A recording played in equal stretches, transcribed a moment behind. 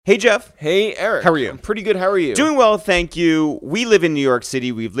Hey, Jeff. Hey, Eric. How are you? I'm pretty good. How are you? Doing well, thank you. We live in New York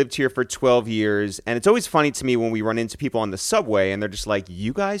City. We've lived here for 12 years, and it's always funny to me when we run into people on the subway, and they're just like,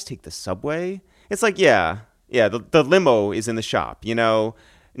 you guys take the subway? It's like, yeah, the limo is in the shop, you know?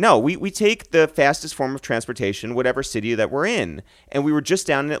 No, we take the fastest form of transportation, whatever city that we're in. And we were just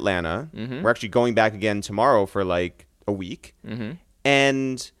down in Atlanta. Mm-hmm. We're actually going back again tomorrow for like a week. Mm-hmm.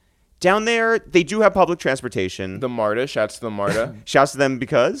 And down there, they do have public transportation. The MARTA. Shouts to the MARTA. Shouts to them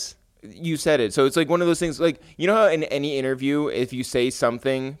because? You said it. So it's like one of those things, like, you know how in any interview, if you say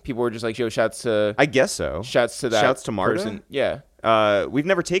something, people are just like, yo, shouts to... I guess so. Shouts to that Shouts to MARTA? person. Yeah. We've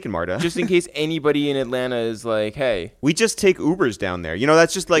never taken MARTA. Just in case anybody in Atlanta is like, hey. We just take Ubers down there. You know,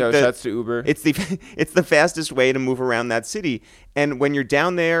 that's just like shouts to Uber. It's the fastest way to move around that city. And when you're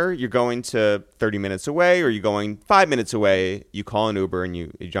down there, you're going to 30 minutes away or you're going 5 minutes away, you call an Uber and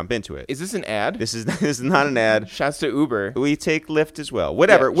you jump into it. Is this an ad? This is not an ad. Shouts to Uber. We take Lyft as well.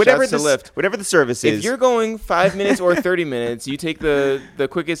 Whatever the service is. If you're going 5 minutes or 30 minutes, you take the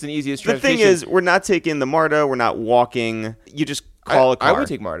quickest and easiest transportation. The thing is, we're not taking the MARTA. We're not walking. You just call a car. I would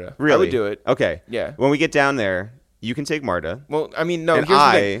take MARTA. Really? I would do it. Okay. Yeah. When we get down there, you can take MARTA. Well, I mean, no. And here's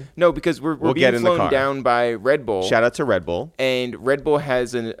the thing. No, because we're being flown down by Red Bull. Shout out to Red Bull. And Red Bull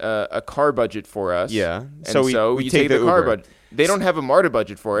has a car budget for us. Yeah. So we take the car budget. They don't have a MARTA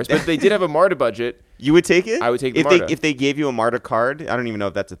budget for us, but if they did have a MARTA budget, you would take it? I would take the MARTA. If they gave you a MARTA card, I don't even know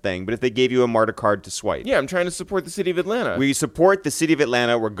if that's a thing, but if they gave you a MARTA card to swipe. Yeah, I'm trying to support the city of Atlanta. We support the city of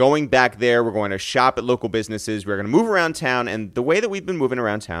Atlanta. We're going back there. We're going to shop at local businesses. We're going to move around town. And the way that we've been moving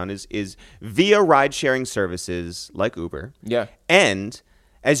around town is via ride-sharing services like Uber. Yeah. And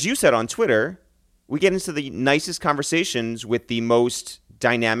as you said on Twitter, we get into the nicest conversations with the most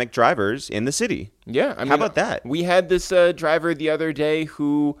dynamic drivers in the city. Yeah. I mean, how about that? We had this driver the other day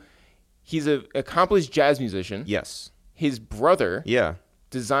who... He's an accomplished jazz musician. Yes. His brother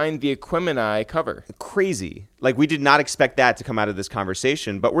designed the Equimini cover. Crazy. Like, we did not expect that to come out of this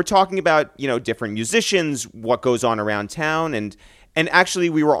conversation. But we're talking about, you know, different musicians, what goes on around town. And actually,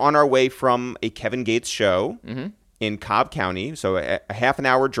 we were on our way from a Kevin Gates show in Cobb County, so a half an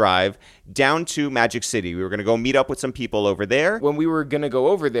hour drive, down to Magic City. We were going to go meet up with some people over there. When we were going to go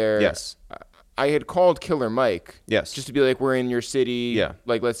over there... Yes. I had called Killer Mike. Yes. Just to be like, we're in your city. Yeah.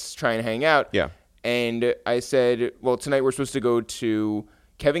 Like, let's try and hang out. Yeah. And I said, well, tonight we're supposed to go to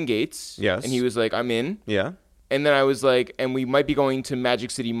Kevin Gates. Yes. And he was like, I'm in. Yeah. And then I was like, and we might be going to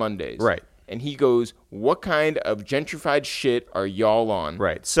Magic City Mondays. Right. And he goes, what kind of gentrified shit are y'all on?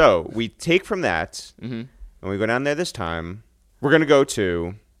 Right. So we take from that, and we go down there this time. We're going to go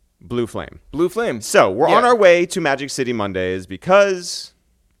to Blue Flame. Blue Flame. So we're on our way to Magic City Mondays because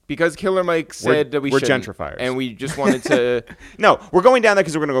Killer Mike said that we're gentrifiers. And we just wanted to... No, we're going down there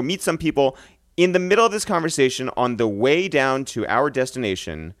because we're going to go meet some people. In the middle of this conversation, on the way down to our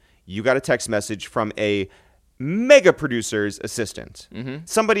destination, you got a text message from a mega producer's assistant.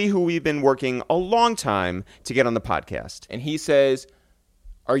 Somebody who we've been working a long time to get on the podcast. And he says,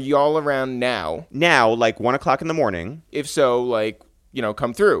 are y'all around now? Now, like 1 o'clock in the morning. If so, like, you know,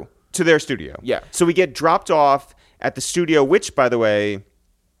 come through. To their studio. Yeah. So we get dropped off at the studio, which, by the way...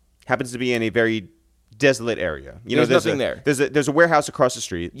 happens to be in a very desolate area. You know, there's nothing there. There's a warehouse across the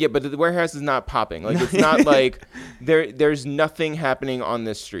street. Yeah, but the warehouse is not popping. Like, it's not like there's nothing happening on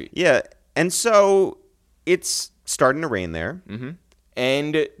this street. Yeah, and so it's starting to rain there. Mm-hmm.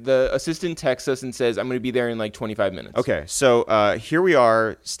 And the assistant texts us and says, I'm going to be there in like 25 minutes. Okay, so here we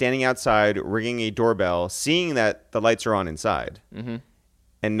are standing outside, ringing a doorbell, seeing that the lights are on inside,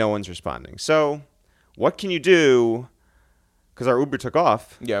 and no one's responding. So what can you do... because our Uber took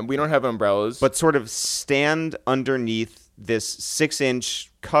off. Yeah, we don't have umbrellas. But sort of stand underneath this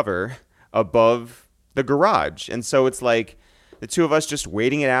 6-inch cover above the garage. And so it's like the two of us just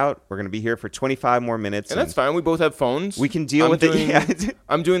waiting it out. We're going to be here for 25 more minutes. And that's fine. We both have phones. We can deal with it. Yeah.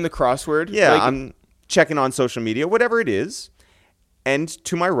 I'm doing the crossword. Yeah, like, I'm checking on social media, whatever it is. And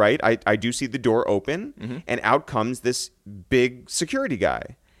to my right, I do see the door open. And out comes this big security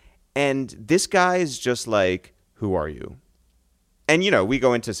guy. And this guy is just like, who are you? And, you know, we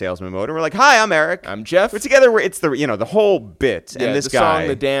go into salesman mode and we're like, hi, I'm Eric. I'm Jeff. We're together. It's the, you know, the whole bit. Yeah, and this the guy song,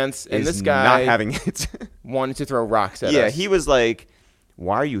 the dance, and this guy not having it. wanted to throw rocks at us. Yeah, he was like,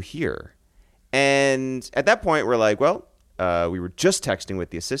 why are you here? And at that point, we're like, well, we were just texting with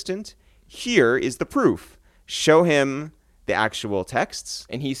the assistant. Here is the proof. Show him the actual texts.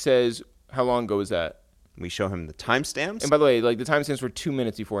 And he says, how long ago was that? We show him the timestamps. And by the way, like the timestamps were 2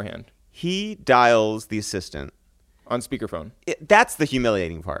 minutes beforehand. He dials the assistant. On speakerphone. That's the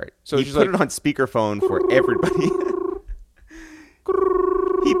humiliating part. So he put it on speakerphone for everybody.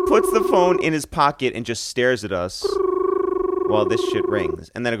 He puts the phone in his pocket and just stares at us while this shit rings.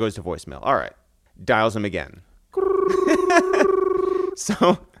 And then it goes to voicemail. All right. Dials him again.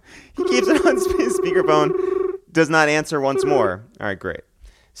 So he keeps it on his speakerphone, does not answer once more. All right, great.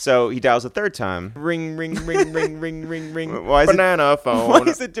 So he dials a third time. Ring, ring, ring, ring, ring, ring, ring. Why is banana phone. Why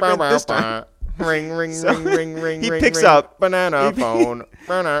is it different this time? Ring, ring, So ring, ring, ring. he ring, picks ring, up. Banana phone.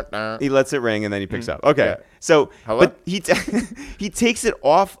 He lets it ring and then he picks up. Okay. Yeah. So, Hello? but he takes it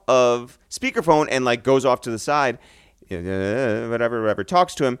off of speakerphone and like goes off to the side, whatever,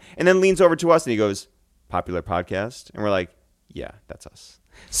 talks to him, and then leans over to us and he goes, "Popular podcast," and we're like, "Yeah, that's us."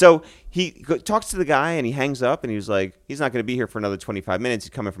 So he talks to the guy and he hangs up and he was like, "He's not going to be here for another 25 minutes. He's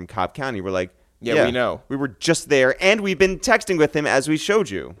coming from Cobb County." We're like, Yeah, we know. We were just there and we've been texting with him as we showed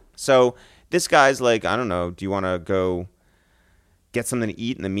you. So this guy's like, I don't know, do you want to go get something to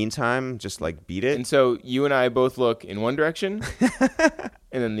eat in the meantime? Just like beat it. And so you and I both look in one direction and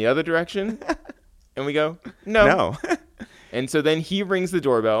then the other direction and we go, no. And so then he rings the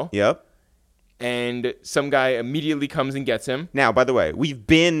doorbell. Yep. And some guy immediately comes and gets him. Now, by the way, we've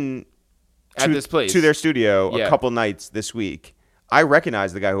been at this place to their studio Yeah. a couple nights this week. I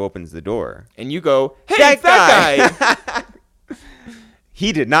recognize the guy who opens the door. And you go, hey, that guy.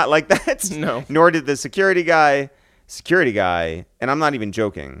 He did not like that. No. Nor did the security guy. Security guy, and I'm not even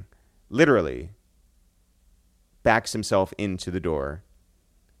joking, literally backs himself into the door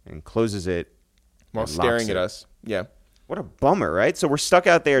and closes it While and staring locks at it. us. Yeah. What a bummer, right? So we're stuck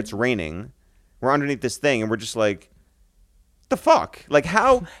out there. It's raining. We're underneath this thing, and we're just like, the fuck? Like,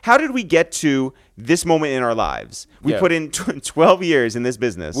 how did we get to this moment in our lives? We Yeah. put in 12 years in this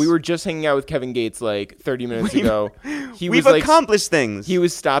business. We were just hanging out with Kevin Gates like 30 minutes ago. We've accomplished things. He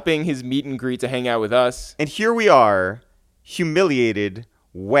was stopping his meet and greet to hang out with us. And here we are, humiliated,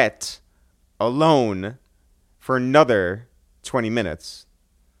 wet, alone for another 20 minutes.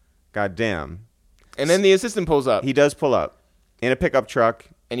 God damn. And then the assistant pulls up. He does pull up in a pickup truck.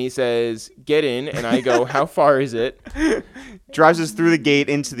 And he says, get in. And I go, how far is it? Drives us through the gate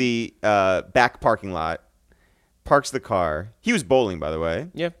into the back parking lot. Parks the car. He was bowling, by the way.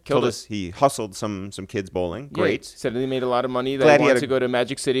 Yeah, Told killed us he hustled some kids bowling. Yeah, Great. said he made a lot of money. That Glad he he had wanted to go to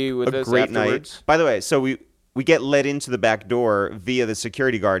Magic City with A us great afterwards. night. By the way, so we get led into the back door via the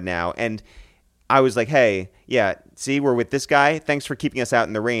security guard now, and I was like, hey, yeah, see, we're with this guy. Thanks for keeping us out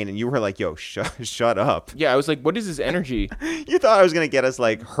in the rain. And you were like, yo, shut up. Yeah, I was like, what is this energy? You thought I was going to get us,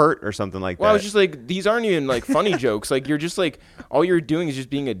 like, hurt or something like Well, that. I was just like, these aren't even like funny jokes. Like, you're just like, all you're doing is just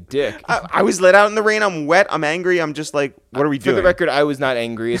being a dick. I was let out in the rain. I'm wet. I'm angry. I'm just like, what are we doing? For the record, I was not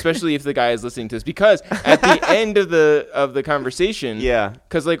angry, especially if the guy is listening to this, because at the end of the conversation, Yeah.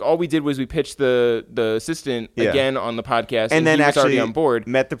 because like all we did was we pitched the assistant again on the podcast, And then he was actually already on board.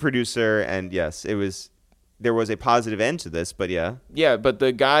 met the producer, and yes, there was a positive end to this, but yeah. Yeah, but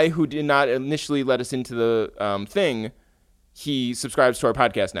the guy who did not initially let us into the thing, he subscribes to our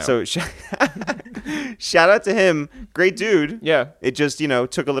podcast now. So shout out to him. Great dude. Yeah. It just,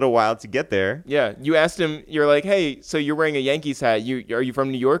 took a little while to get there. Yeah, you asked him, you're like, hey, so you're wearing a Yankees hat. Are you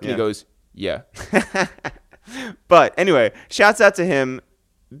from New York? And Yeah. he goes, yeah. But anyway, shouts out to him.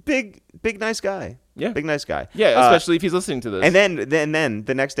 Big nice guy. Yeah. Big nice guy. Yeah, especially if he's listening to this. And then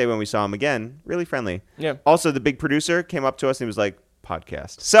the next day when we saw him again, really friendly. Yeah. Also, the big producer came up to us and he was like,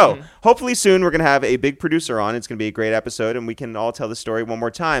 podcast. So hopefully soon we're going to have a big producer on. It's going to be a great episode and we can all tell the story one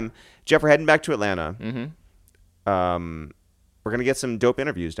more time. Jeff, we're heading back to Atlanta. We're going to get some dope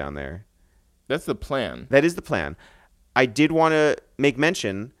interviews down there. That's the plan. That is the plan. I did want to make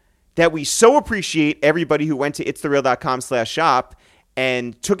mention that we so appreciate everybody who went to itsthereal.com/shop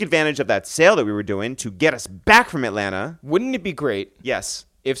and took advantage of that sale that we were doing to get us back from Atlanta. Wouldn't it be great Yes.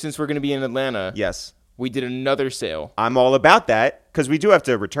 if, since we're going to be in Atlanta, Yes. we did another sale? I'm all about that because we do have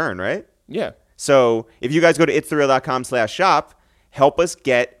to return, right? Yeah. So if you guys go to itsthereal.com/shop, help us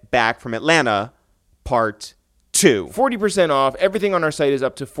get back from Atlanta part 2. 40% off. Everything on our site is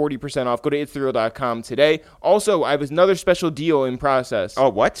up to 40% off. Go to itsthereal.com today. Also, I have another special deal in process. Oh,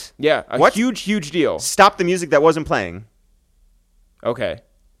 what? Yeah, a What? huge deal. Stop the music that wasn't playing. Okay.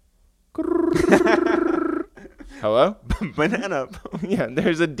 Hello? Banana. Yeah,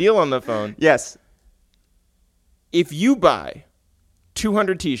 there's a deal on the phone. Yes. If you buy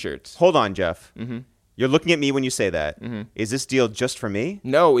 200 t-shirts. Hold on, Jeff. You're looking at me when you say that. Is this deal just for me?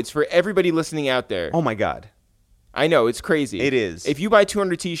 No, it's for everybody listening out there. Oh, my God. I know, it's crazy. It is. If you buy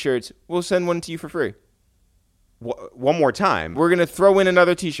 200 t-shirts, we'll send one to you for free. One more time. We're going to throw in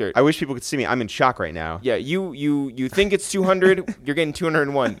another t-shirt. I wish people could see me. I'm in shock right now. Yeah, you think it's 200, you're getting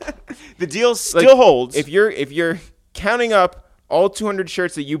 201. The deal still holds. If you're counting up all 200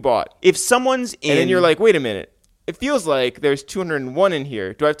 shirts that you bought, If someone's in... and then you're like, wait a minute, it feels like there's 201 in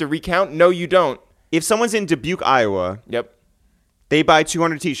here. Do I have to recount? No, you don't. If someone's in Dubuque, Iowa, Yep. They buy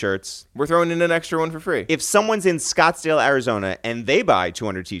 200 T-shirts. We're throwing in an extra one for free. If someone's in Scottsdale, Arizona, and they buy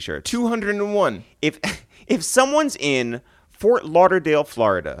 200 T-shirts. 201. If someone's in Fort Lauderdale,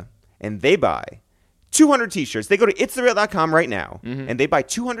 Florida, and they buy 200 T-shirts, they go to itsthereal.com right now, and they buy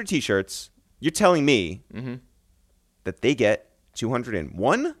 200 T-shirts, you're telling me that they get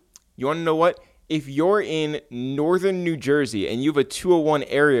 201? You want to know what? If you're in northern New Jersey and you have a 201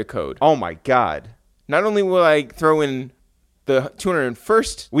 area code. Oh, my God. Not only will I throw in the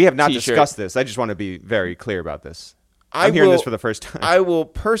 201st We have not T-shirt, discussed this. I just want to be very clear about this. I'm hearing this for the first time. I will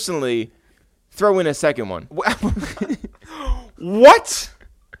personally throw in a second one. What?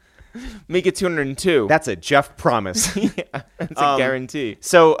 Make it 202. That's a Jeff promise. Yeah, that's a guarantee.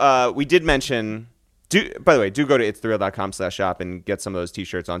 So we did mention... by the way, do go to itsthereal.com/shop and get some of those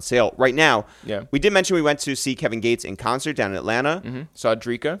T-shirts on sale right now. Yeah. We did mention we went to see Kevin Gates in concert down in Atlanta. Saw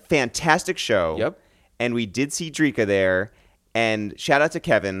Dreka. Fantastic show. Yep. And we did see Dreka there. And shout out to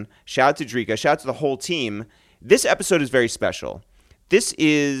Kevin. Shout out to Dreka. Shout out to the whole team. This episode is very special. This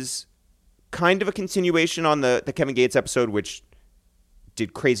is kind of a continuation on the Kevin Gates episode, which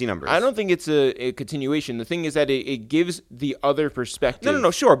did crazy numbers. I don't think it's a continuation. The thing is that it gives the other perspective.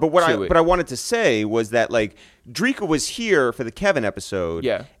 No, sure. But what I wanted to say was that, like, Dreka was here for the Kevin episode.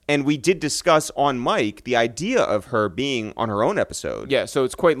 Yeah. And we did discuss on mic the idea of her being on her own episode. Yeah, so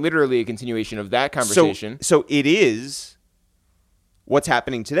it's quite literally a continuation of that conversation. So it is what's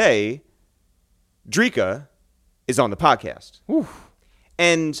happening today. Dreka is on the podcast. Oof.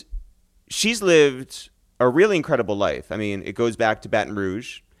 And she's lived a really incredible life. I mean, it goes back to Baton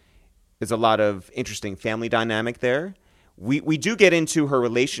Rouge. There's a lot of interesting family dynamic there. We do get into her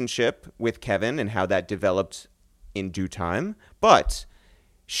relationship with Kevin and how that developed in due time. But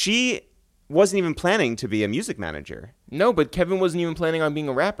she wasn't even planning to be a music manager. No, but Kevin wasn't even planning on being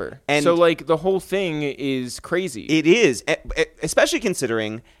a rapper. And so, like, the whole thing is crazy. It is, especially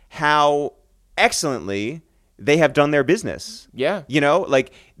considering how excellently they have done their business. Yeah. You know,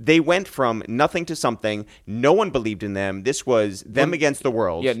 like, they went from nothing to something. No one believed in them. This was them against the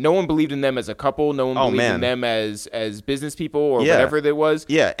world. Yeah, no one believed in them as a couple. No one believed in them as business people or whatever it was.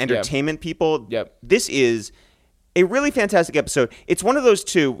 Yeah, entertainment people. Yep. This is a really fantastic episode. It's one of those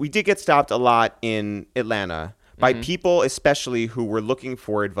two. We did get stopped a lot in Atlanta by people especially who were looking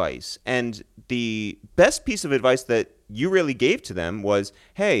for advice. And the best piece of advice that you really gave to them was,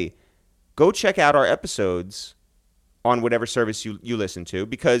 hey, go check out our episodes on whatever service you listen to,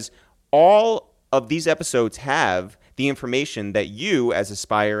 because all of these episodes have the information that you, as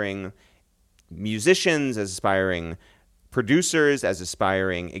aspiring musicians, as aspiring producers, as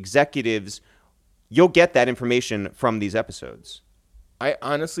aspiring executives, you'll get that information from these episodes. I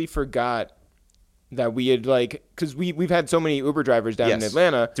honestly forgot that we had, like, because we've had so many Uber drivers down in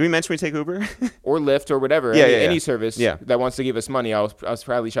Atlanta. Did we mention we take Uber? Or Lyft or whatever. Any service that wants to give us money, I'll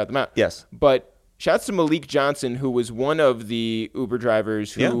proudly shout them out. Yes. But shouts to Malik Johnson, who was one of the Uber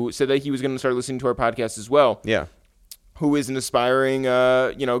drivers who said that he was going to start listening to our podcast as well. Yeah. Who is an aspiring,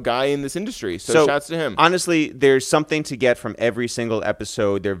 guy in this industry. So shouts to him. Honestly, there's something to get from every single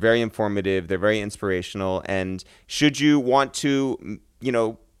episode. They're very informative. They're very inspirational. And should you want to,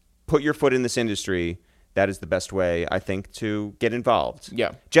 put your foot in this industry, that is the best way, I think, to get involved.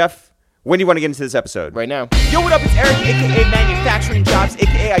 Yeah. Jeff, when do you want to get into this episode? Right now. Yo, what up? It's Eric, a.k.a. Manufacturing Jobs,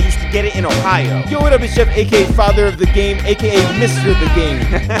 a.k.a. I used to get it in Ohio. Yo, what up? It's Jeff, a.k.a. Father of the Game, a.k.a. Mr. the Game.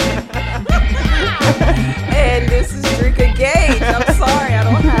 And this is Dreka Gates. I'm sorry, I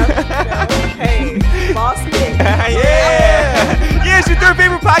don't have, hey, lost it. Yeah! Yeah, it's your third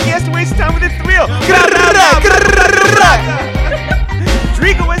favorite podcast to waste time with It's the Real.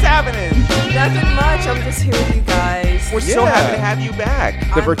 Dreka, what's happening? Nothing much. I'm just here with you guys. We're so happy to have you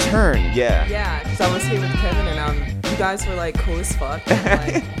back. The return. Yeah. Yeah, because I was here with Kevin, and you guys were like cool as fuck.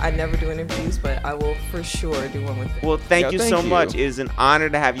 I never do interviews, but I will for sure do one with you. Well, thank you so much. It is an honor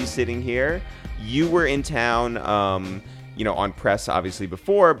to have you sitting here. You were in town, on press obviously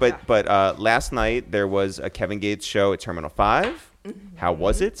before, but last night there was a Kevin Gates show at Terminal 5. Mm-hmm. How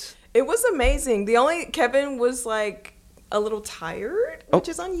was it? It was amazing. Kevin was like a little tired, which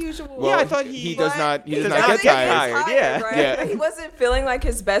is unusual. Well, I thought he does not get tired. Yeah. Right? Yeah. He wasn't feeling like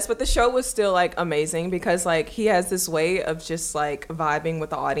his best, but the show was still like amazing because like he has this way of just like vibing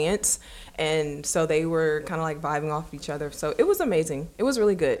with the audience. And so they were kind of like vibing off each other. So it was amazing. It was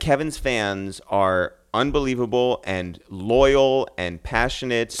really good. Kevin's fans are unbelievable and loyal and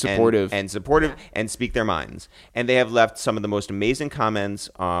passionate, supportive and speak their minds. And they have left some of the most amazing comments,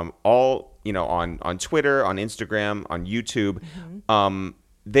 all on Twitter, on Instagram, on YouTube. Mm-hmm.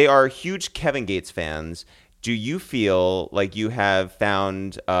 They are huge Kevin Gates fans. Do you feel like you have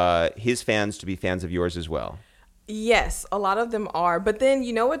found his fans to be fans of yours as well? Yes, a lot of them are. But then,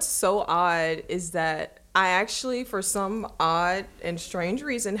 you know what's so odd is that I actually, for some odd and strange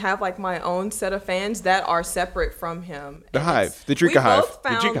reason, have like my own set of fans that are separate from him. The And Hive, the Dreka Hive. We both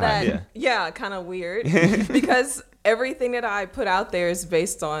found The Dreka that, Hive, yeah, kind of weird because everything that I put out there is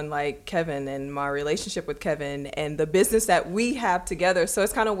based on like Kevin and my relationship with Kevin and the business that we have together. So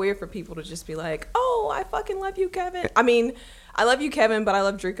it's kind of weird for people to just be like, "Oh, I fucking love you, Kevin." I mean, I love you, Kevin, but I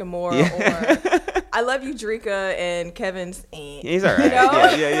love Dreka more. Or I love you, Dreka, and Kevin's. He's all right. You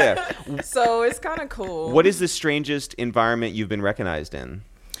know? Yeah. So it's kind of cool. What is the strangest environment you've been recognized in?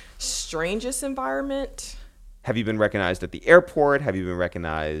 Strangest environment? Have you been recognized at the airport? Have you been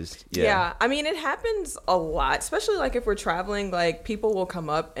recognized? Yeah. I mean, it happens a lot, especially like if we're traveling, like people will come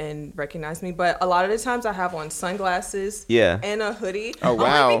up and recognize me. But a lot of the times I have on sunglasses and a hoodie. Oh,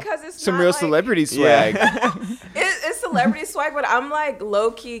 wow. Only because it's some not, real like, celebrity swag. It's celebrity swag, but I'm like low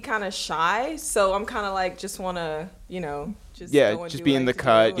key kind of shy. So I'm kind of like just want to, just go and just do be what in I the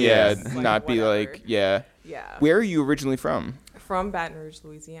cut. do, Yeah, and just, like, not be whatever. like, yeah. Yeah. Where are you originally from? From Baton Rouge,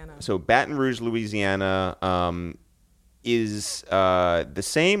 Louisiana. So Baton Rouge, Louisiana, is the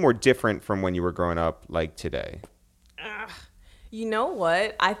same or different from when you were growing up, like today? You know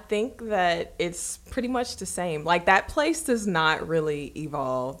what? I think that it's pretty much the same. Like, that place does not really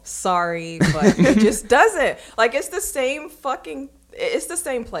evolve. Sorry, but it just doesn't. Like, it's the same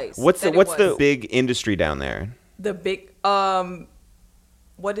place. What's the big industry down there? The big,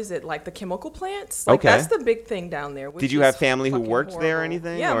 what is it? Like the chemical plants? Like, Okay. that's the big thing down there. Did you have family who worked there or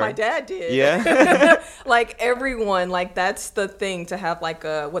anything? Yeah, or? my dad did. Yeah? Like, everyone, like, that's the thing, to have like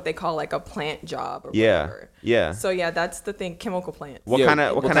what they call like a plant job or whatever. Yeah. So yeah, that's the thing, chemical plants. What kind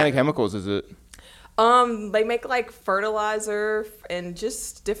of chemicals is it? They make like fertilizer and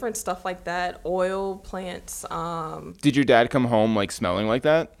just different stuff like that, oil plants. Did your dad come home like smelling like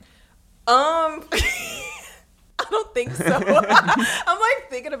that? I don't think so. I'm like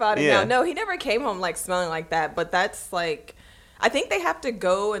thinking about it Yeah. now. No, he never came home like smelling like that, but that's like, I think they have to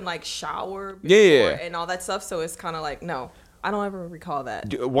go and like shower before and all that stuff. So it's kind of like, no, I don't ever recall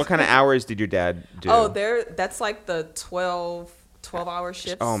that. What kind of hours did your dad do? Oh, that's like the 12-hour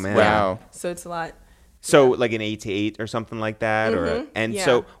shifts. Oh, man. Wow. So it's a lot. So like an 8 to 8 or something like that? Yeah.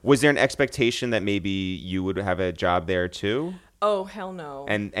 So was there an expectation that maybe you would have a job there too? Oh, hell no.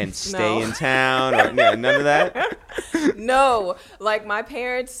 And stay in town? Or none of that? No. Like, my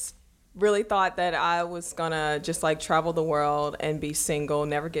parents really thought that I was gonna just like travel the world and be single,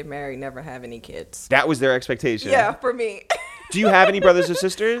 never get married, never have any kids. That was their expectation? Yeah, for me. Do you have any brothers or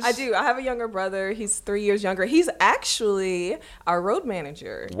sisters? I do. I have a younger brother. He's 3 years younger. He's actually our road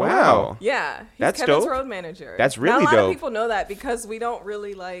manager. Wow. Yeah. He's That's Kevin's dope. road manager. That's really Not a lot dope. of people know that because we don't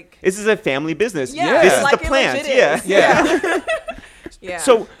really like... This is a family business. Yeah. This is Like the it plant. legit Yeah. is. Yeah. Yeah.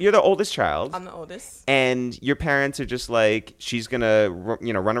 So you're the oldest child. I'm the oldest. And your parents are just like, she's going to,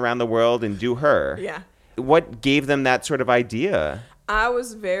 run around the world and do her. Yeah. What gave them that sort of idea? I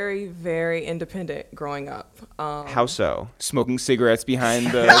was very, very independent growing up. How so? Smoking cigarettes behind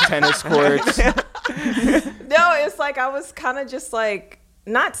the tennis courts. No, it's like I was kind of just like,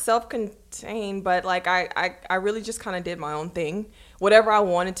 not self-contained, but like I really just kind of did my own thing. Whatever I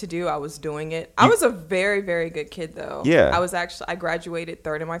wanted to do, I was doing it. I was a very, very good kid, though. Yeah. I graduated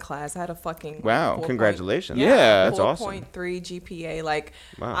third in my class. I had a fucking... Wow. Congratulations. Yeah. That's awesome. 4.3 GPA. Like,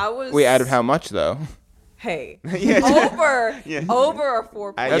 Wow. I was... Wait, out of how much though? Hey. Yeah. Over a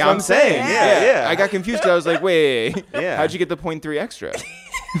 4. That's Yeah, what I'm saying. Yeah. I got confused. I was like, wait, Yeah. how'd you get the 0.3 extra?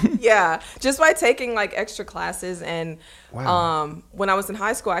 Yeah, just by taking like extra classes. And Wow. when I was in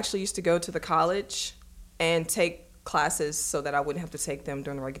high school, I actually used to go to the college and take classes so that I wouldn't have to take them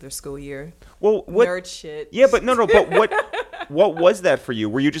during the regular school year. Well, what? Nerd shit. Yeah, but no. But what was that for you?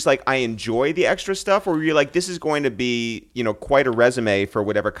 Were you just like, I enjoy the extra stuff, or were you like, this is going to be, quite a resume for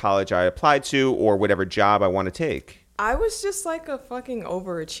whatever college I applied to or whatever job I want to take? I was just like a fucking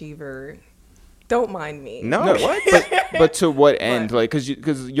overachiever. Don't mind me. No, what? But to what end? What? Like,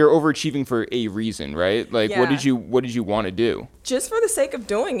 because you're overachieving for a reason, right? Like, what Yeah. did you want to do? Just for the sake of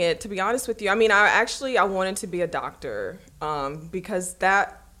doing it, to be honest with you. I mean, I wanted to be a doctor because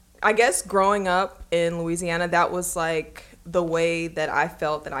I guess growing up in Louisiana, that was like the way that I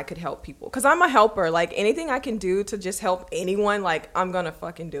felt that I could help people. Because I'm a helper. Like, anything I can do to just help anyone, like, I'm going to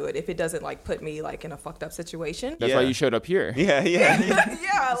fucking do it if it doesn't, like, put me, like, in a fucked up situation. That's why you showed up here. Yeah. Yeah,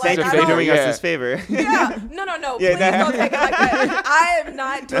 Thank you like, for doing us Yeah. this favor. Yeah, no, Yeah, please don't take it like that. I am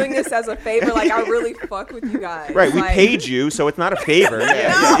not doing this as a favor. Like, I really fuck with you guys. Right, we Like, paid you, so it's not a favor.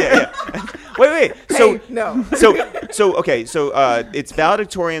 Yeah. Wait. So Hey, no. Okay. So it's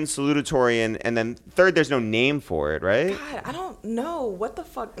valedictorian, salutatorian, and then third. There's no name for it, right? God, I don't know. What the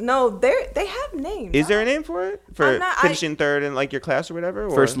fuck? No, they have names. Is there a name for it? For finishing third in like your class or whatever?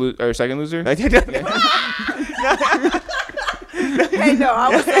 Or? Or second loser? Hey, no,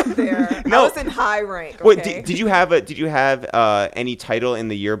 I was up there. I was in high rank. Okay? Wait, did you have any title in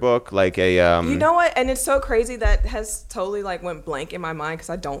the yearbook, like a? You know what? And it's so crazy that has totally like went blank in my mind because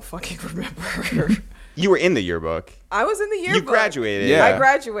I don't fucking remember. You were in the yearbook. I was in the yearbook. You graduated. Yeah. I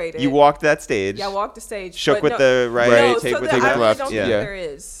graduated. You walked that stage. Yeah, I walked the stage. Shook with the right, no, take so with the the left. left. I don't Yeah. think there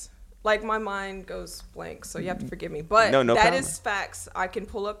is. Like, my mind goes blank, so you have to forgive me. But no that problem. is facts. I can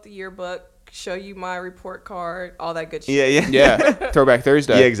pull up the yearbook, show you my report card, all that good shit. Yeah. Throwback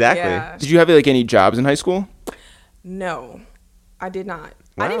Thursday. Yeah, exactly. Yeah. Did you have like any jobs in high school? No, I did not.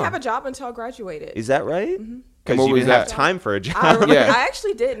 Wow. I didn't have a job until I graduated. Is that right? Mm-hmm. Because what you was didn't have that? time for a job. I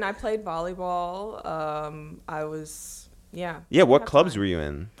actually did, and I played volleyball. I was, Yeah, what I didn't have clubs time. were you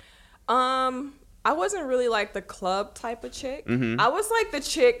in? I wasn't really like the club type of chick. Mm-hmm. I was like the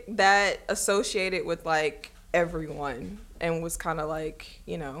chick that associated with like everyone and was kind of like,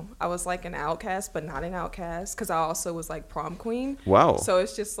 you know, I was like an outcast, but not an outcast because I also was like prom queen. Wow. So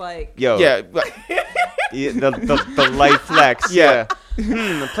it's just like, Yo. Yeah. The light flex. Yeah.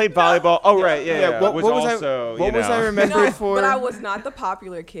 I played volleyball. Oh, right. Yeah. What was was also, I remembered no, for? but I was not the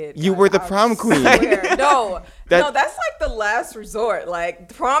popular kid. You guys. were the I prom queen. swear. No, That- that's like the last resort.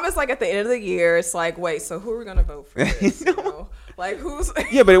 Like prom is like at the end of the year. It's like, wait, so who are we gonna vote for this? You know? Like who's?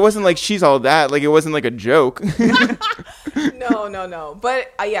 Yeah, but it wasn't like she's all that. Like it wasn't like a joke. No.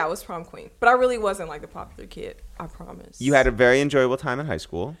 But yeah, I was prom queen. But I really wasn't like the popular kid. I promise. You had a very enjoyable time in high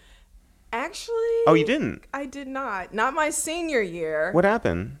school. Actually. Oh, you didn't? I did not. Not my senior year. What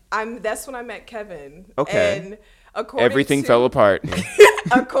happened? That's when I met Kevin. Okay. And according Everything to, fell apart.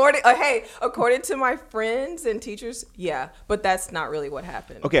 according to my friends and teachers, yeah, but that's not really what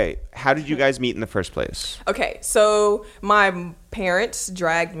happened. Okay, how did you guys meet in the first place? Okay, so my parents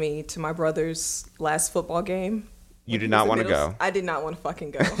dragged me to my brother's last football game. You when did he not was in want to middle go. I did not want to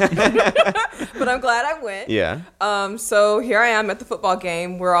fucking go. But I'm glad I went. Yeah. So here I am at the football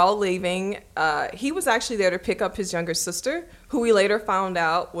game. We're all leaving. He was actually there to pick up his younger sister, who we later found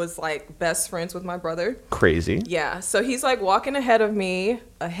out was like best friends with my brother. Crazy. Yeah. So he's like walking ahead of me,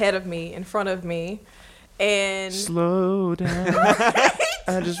 in front of me. And Slow down.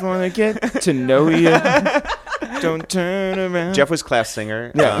 I just want to get to know you. Don't turn around. Jeff was class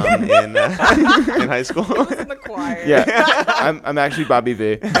singer in high school. he was in the choir. Yeah. I'm actually Bobby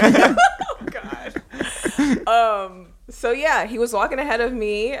V. Oh God. So yeah, he was walking ahead of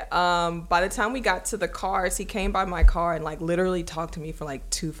me. By the time we got to the cars, he came by my car and like literally talked to me for like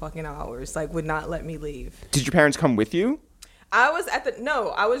 2 fucking hours. Like would not let me leave. Did your parents come with you? I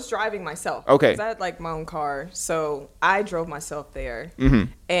was driving myself. Okay. 'Cause I had like my own car, so I drove myself there,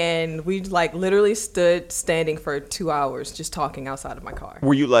 Mm-hmm. and we like literally stood standing for 2 hours just talking outside of my car.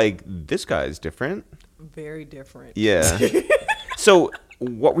 Were you like, this guy's different? Very different. Yeah. So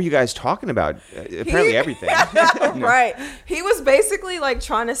what were you guys talking about? Apparently everything. Right. He was basically like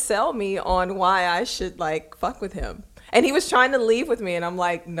trying to sell me on why I should like fuck with him. And he was trying to leave with me, and I'm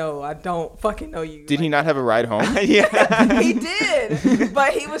like, no, I don't fucking know you. Did he not have a ride home? Yeah. He did.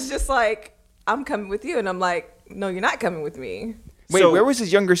 But he was just like, I'm coming with you. And I'm like, no, you're not coming with me. Wait, So- where was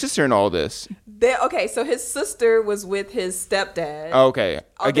his younger sister in all this? Okay, so his sister was with his stepdad. Oh, okay.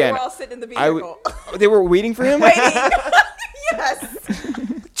 Oh, Again, they were all sitting in the I vehicle. they were waiting for him? Waiting.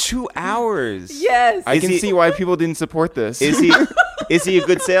 Yes. 2 hours. Yes. I Is can he- see why people didn't support this. Is he a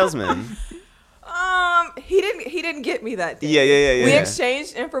good salesman? He didn't get me that day. Yeah. We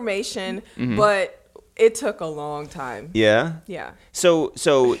exchanged information, but it took a long time. Yeah. Yeah. So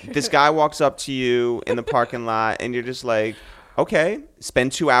this guy walks up to you in the parking lot, and you're just like, okay,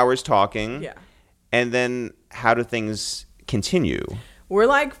 spend 2 hours talking. Yeah. And then how do things continue? We're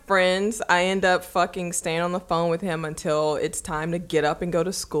like friends. I end up fucking staying on the phone with him until it's time to get up and go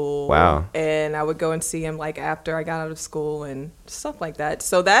to school. Wow. And I would go and see him like after I got out of school and stuff like that.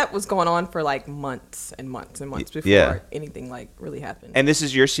 So that was going on for like months and months and months before Yeah. anything like really happened. And this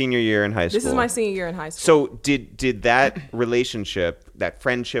is your senior year in high school. This is my senior year in high school. So did that relationship, that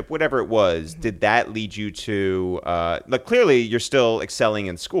friendship, whatever it was, did that lead you to like clearly you're still excelling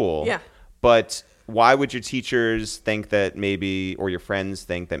in school. Yeah. But why would your teachers think that maybe, or your friends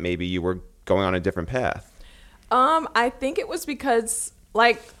think that maybe you were going on a different path? I think it was because,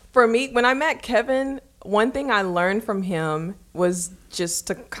 like, for me, when I met Kevin, one thing I learned from him was just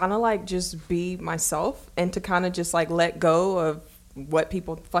to kind of, like, just be myself and to kind of just, like, let go of what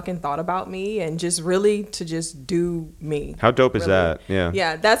people fucking thought about me and just really to just do me. How dope is Really. that? Yeah.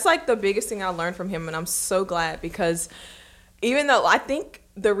 Yeah, that's, like, the biggest thing I learned from him, and I'm so glad because even though I think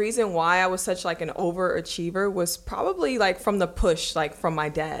the reason why I was such like an overachiever was probably like from the push, like from my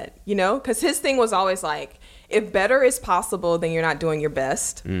dad, you know, because his thing was always like, if better is possible, then you're not doing your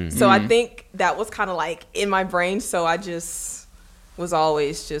best. So I think that was kind of like in my brain. So I just was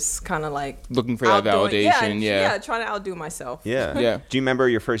always just kind of like looking for that validation. Yeah, trying to outdo myself. Yeah. Yeah. Do you remember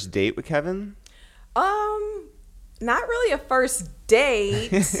your first date with Kevin? Not really a first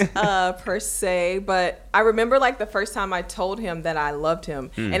date per se, but I remember like the first time I told him that I loved him,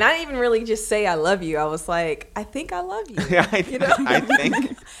 and I didn't even really just say I love you. I was like, I think I love you. You know? I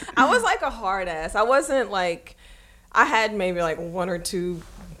think. I was like a hard ass. I wasn't like, I had maybe like one or two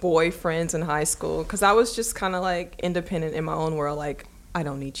boyfriends in high school because I was just kind of like independent in my own world. Like, I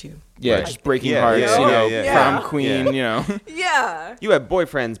don't need you. Yeah, Like, just breaking Yeah, hearts, yeah, you know, yeah, prom yeah. queen, you know. Yeah. You have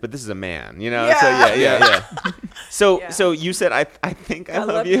boyfriends, but this is a man, you know? Yeah. So yeah. So Yeah. so you said I think I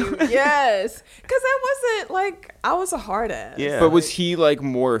love you. Yes. Because I wasn't like, I was a hard ass. Yeah. But was he like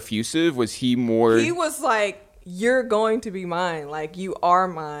more effusive? Was he more? He was like, you're going to be mine. Like, you are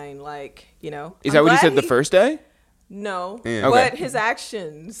mine. Like, you know. Is that what he said the first day? No. Yeah. But Okay. his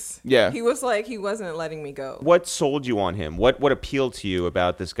actions. Yeah. He was like, he wasn't letting me go. What sold you on him? What appealed to you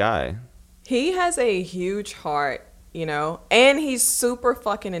about this guy? He has a huge heart, you know, and he's super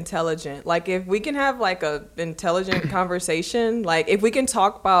fucking intelligent. Like, if we can have like a intelligent conversation, like if we can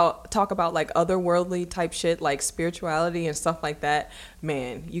talk about like otherworldly type shit, like spirituality and stuff like that,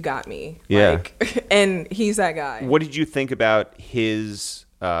 man, you got me. Yeah. Like, and he's that guy. What did you think about his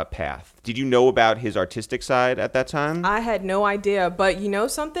path? Did you know about his artistic side at that time? I had no idea, but you know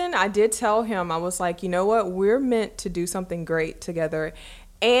something? I did tell him, I was like, you know what? We're meant to do something great together.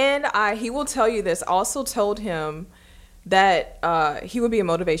 And he will tell you this, also told him that he would be a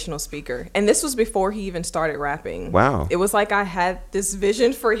motivational speaker. And this was before he even started rapping. Wow. It was like I had this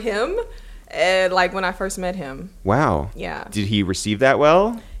vision for him, like when I first met him. Wow. Yeah. Did he receive that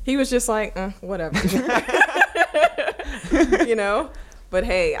well? He was just like, whatever. You know? But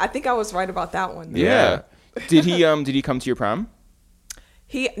hey, I think I was right about that one. Yeah. Did he come to your prom?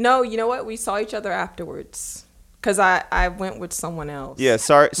 No, you know what? We saw each other afterwards. Because I went with someone else. Yeah.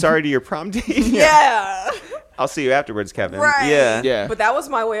 Sorry to your prom date. Yeah. I'll see you afterwards, Kevin. Right. Yeah. Yeah. But that was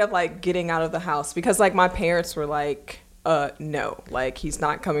my way of like getting out of the house because like my parents were like, no, like he's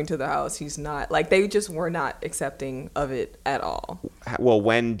not coming to the house. He's not, like they just were not accepting of it at all. Well,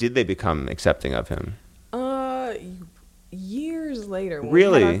 when did they become accepting of him? Years later when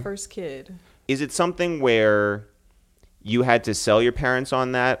Really? we had our first kid. Is it something where you had to sell your parents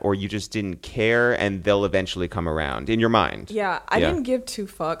on that, or you just didn't care and they'll eventually come around in your mind? Yeah, I didn't give two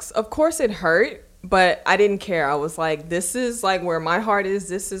fucks. Of course it hurt, but I didn't care. I was like, this is like where my heart is.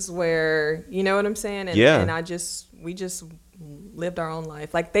 This is where, you know what I'm saying? And, Yeah. and we just lived our own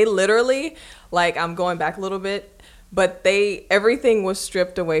life. Like they literally, like I'm going back a little bit, but everything was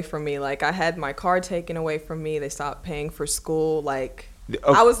stripped away from me. Like I had my car taken away from me. They stopped paying for school. Like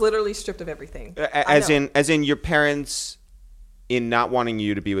I was literally stripped of everything. As in your parents, in not wanting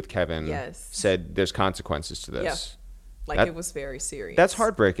you to be with Kevin, Yes. said there's consequences to this. Like That- it was very serious. That's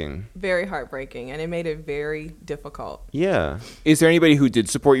heartbreaking. Very heartbreaking, and it made it very difficult. Yeah. Is there anybody who did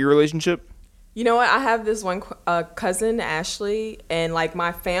support your relationship? You know what? I have this one cousin, Ashley, and like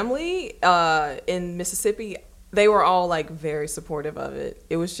my family in Mississippi, they were all like very supportive of it.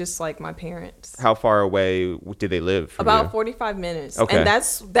 It was just like my parents. How far away did they live from About you? 45 minutes. Okay. And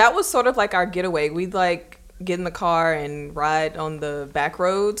that was sort of like our getaway. We'd like get in the car and ride on the back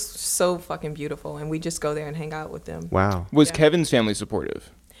roads. So fucking beautiful. And we just go there and hang out with them. Wow. Was Yeah. Kevin's family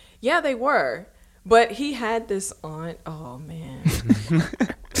supportive? Yeah, they were. But he had this aunt. Oh, man.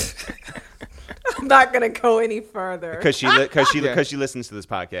 I'm not going to go any further. Because she listens to this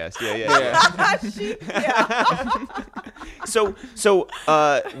podcast. Yeah. So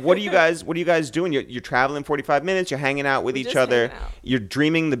what are you guys doing? You're traveling 45 minutes. You're hanging out with We're each just other. hanging out. You're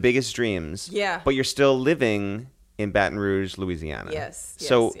dreaming the biggest dreams. Yeah. But you're still living in Baton Rouge, Louisiana. Yes,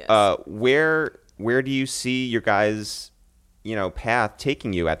 So yes. where do you see your guys' path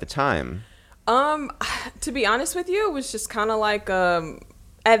taking you at the time? To be honest with you, it was just kind of like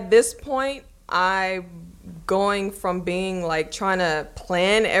at this point I going from being like trying to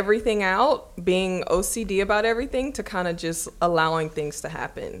plan everything out, being OCD about everything, to kind of just allowing things to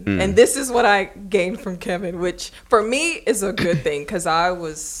happen. And this is what I gained from Kevin, which for me is a good thing, because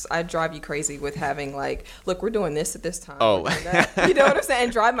I drive you crazy with having like, look, we're doing this at this time. Oh. we're doing that. You know what I'm saying?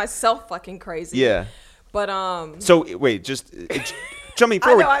 And drive myself fucking crazy. Yeah. But So wait, just jumping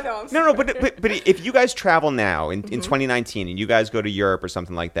forward. I know. No, but if you guys travel now in 2019 and you guys go to Europe or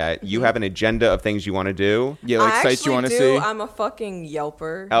something like that, you have an agenda of things you want to do. Yeah, like sites you want to see. I'm a fucking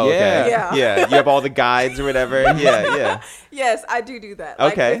Yelper. Oh, okay. Yeah. You have all the guides or whatever. Yeah. Yes, I do that.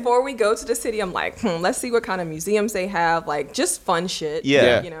 Okay. Like, before we go to the city, I'm like, let's see what kind of museums they have. Like, just fun shit.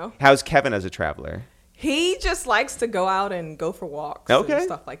 Yeah. You know? How's Kevin as a traveler? He just likes to go out and go for walks and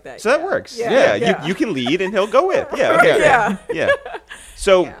stuff like that. So that works. Yeah. You can lead and he'll go with. Yeah. Okay. Yeah.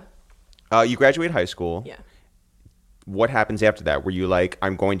 So you graduate high school. Yeah. What happens after that? Were you like,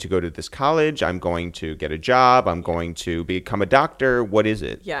 I'm going to go to this college, I'm going to get a job, I'm going to become a doctor? What is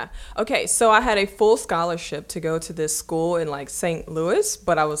it? Yeah. Okay, so I had a full scholarship to go to this school in like St. Louis,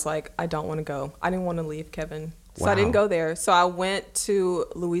 but I was like, I don't want to go. I didn't want to leave Kevin. So I didn't go there. So I went to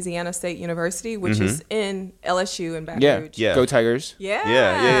Louisiana State University, which is in LSU in Baton Rouge. Yeah. Go Tigers.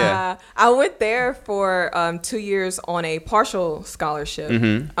 Yeah. I went there for 2 years on a partial scholarship.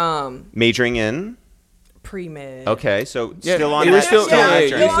 Majoring in? Pre-med. Okay, so Yeah, still on you that were still- still on that yeah,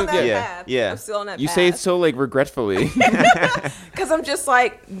 journey. Still on that Yeah. path. Yeah. I'm still on that You path. say it so like regretfully. Because I'm just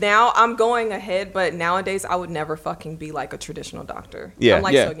like, now I'm going ahead, but nowadays I would never fucking be like a traditional doctor. Yeah. I'm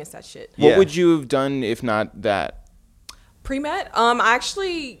like Yeah. so against that shit. Yeah. What would you have done if not that? Pre-med? I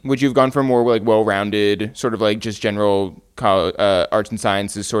actually, Would you have gone for more like well-rounded, sort of like just general arts and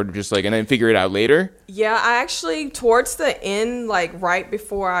sciences, sort of just like, and then figure it out later? yeah, I actually, towards the end, like right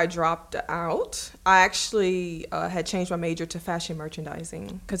before I dropped out, I actually had changed my major to fashion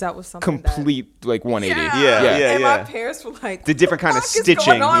merchandising because that was something Complete like 180. Yeah. And my parents were like, The different kind of "What the fuck is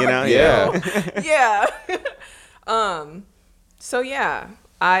stitching, going on you know? with Yeah. you?" Yeah. So yeah,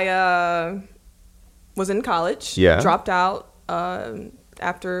 I was in college. Yeah. Dropped out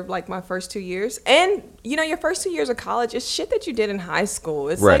after like my first 2 years. And you know, your first 2 years of college is shit that you did in high school.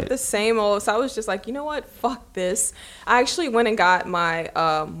 It's Right. like the same old. So I was just like, you know what? Fuck this. I actually went and got my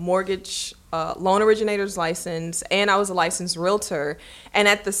mortgage loan originator's license, and I was a licensed realtor. And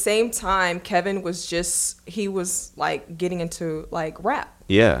at the same time, Kevin was he was like getting into like rap.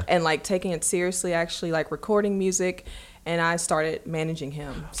 Yeah. And like taking it seriously, actually like recording music, and I started managing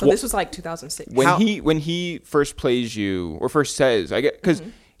him. So Well, this was like 2006. When he first plays you or first says, I get, because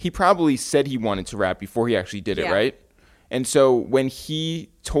he probably said he wanted to rap before he actually did it, Yeah. right? And so when he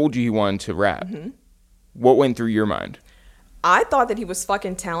told you he wanted to rap, what went through your mind? I thought that he was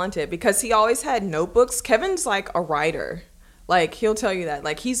fucking talented because he always had notebooks. Kevin's like a writer. Like, he'll tell you that.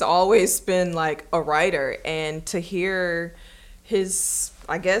 Like, he's always been like a writer. And to hear his,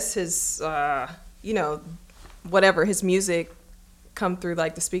 I guess his, you know, whatever, his music come through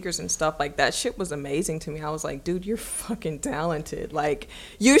like the speakers and stuff, like that shit was amazing to me. I was like, dude, you're fucking talented. Like,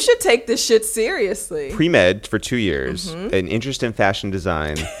 you should take this shit seriously. Pre-med for 2 years, an interest in fashion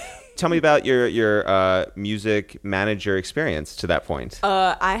design. Tell me about your music manager experience to that point.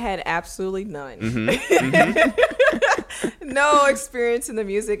 I had absolutely none. No experience in the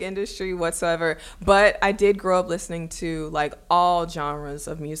music industry whatsoever. But I did grow up listening to like all genres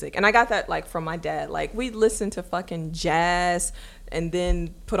of music. And I got that like from my dad. Like, we'd listen to fucking jazz and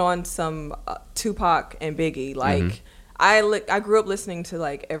then put on some Tupac and Biggie. Like, I grew up listening to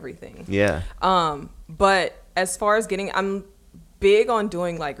like everything. Yeah. But as far as I'm big on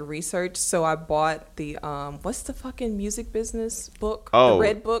doing like research, so I bought the what's the fucking music business book? Oh, the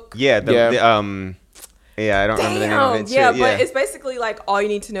Red Book. Yeah. I don't remember the name of it. too. Yeah, but it's basically like all you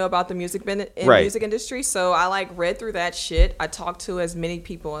need to know about the music music industry. So I like read through that shit. I talked to as many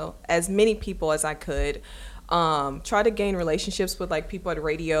people as I could. Try to gain relationships with like people at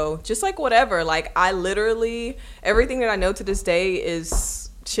radio, just like whatever. Like, I literally, everything that I know to this day is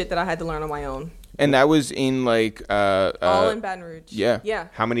shit that I had to learn on my own. And that was in like All in Baton Rouge. Yeah.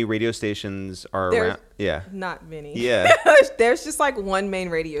 How many radio stations are There's around? Yeah. Not many. Yeah. There's just like one main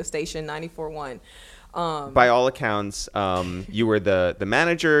radio station, 94.1. By all accounts, you were the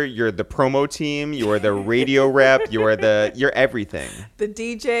manager, you're the promo team, you are the radio rep, you're everything. The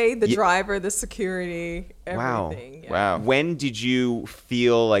DJ, the driver, the security, everything. Wow. When did you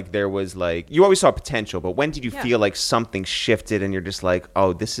feel like there was like, you always saw potential, but when did you feel like something shifted and you're just like,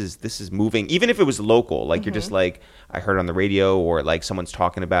 oh, this is moving, even if it was local, like you're just like, I heard it on the radio or like someone's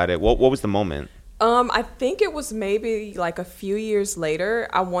talking about it. What was the moment? I think it was maybe like a few years later.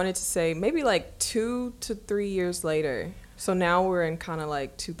 I wanted to say maybe like 2 to 3 years later. So now we're in kind of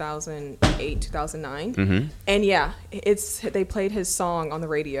like 2008, 2009. And yeah, they played his song on the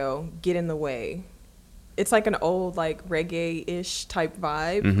radio, Get in the Way. It's like an old like reggae-ish type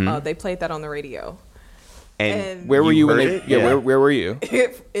vibe. They played that on the radio. And where were you when heard they? it? Where were you?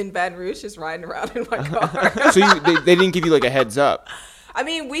 In Baton Rouge, just riding around in my car. So they didn't give you like a heads up. I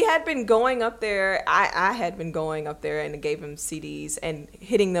mean, we had been going up there. I had been going up there and gave him CDs and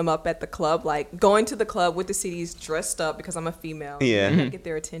hitting them up at the club, like going to the club with the CDs dressed up because I'm a female. Yeah. You know, get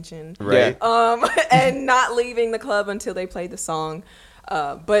their attention. Right. And not leaving the club until they played the song.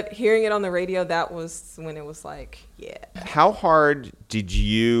 But hearing it on the radio, that was when it was like, yeah. How hard did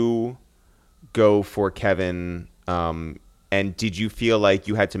you go for Kevin? And did you feel like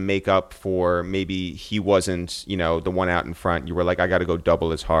you had to make up for maybe he wasn't, the one out in front? You were like, I got to go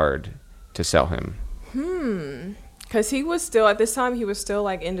double as hard to sell him. Because he was still, at this time, he was still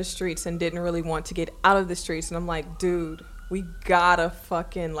like in the streets and didn't really want to get out of the streets. And I'm like, dude, we gotta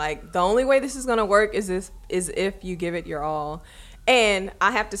fucking, like, the only way this is going to work is if you give it your all. And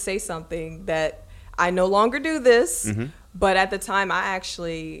I have to say something that I no longer do this, but at the time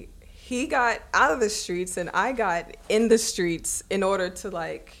he got out of the streets and I got in the streets in order to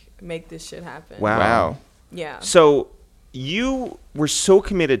like make this shit happen. Wow. Yeah. So you were so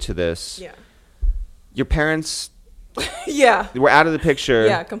committed to this. Yeah. Your parents yeah. were out of the picture.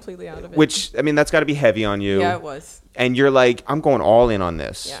 Yeah, completely out of it. Which, I mean, that's got to be heavy on you. Yeah, it was. And you're like, I'm going all in on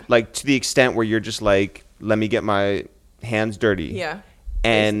this. Yeah. Like to the extent where you're just like, let me get my hands dirty. Yeah.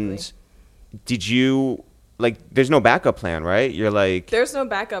 And basically. did you... Like, there's no backup plan, right? You're like... There's no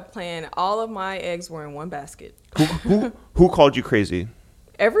backup plan. All of my eggs were in one basket. Who called you crazy?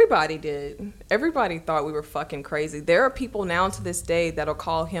 Everybody did. Everybody thought we were fucking crazy. There are people now to this day that'll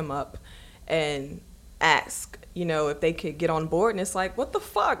call him up and ask, if they could get on board. And it's like, what the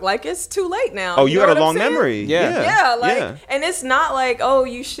fuck? Like, it's too late now. Oh, you know got a what I'm long saying? memory. Yeah, and it's not like, oh,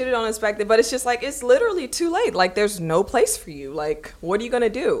 you shitted on us back then. But it's just like, it's literally too late. Like, there's no place for you. Like, what are you going to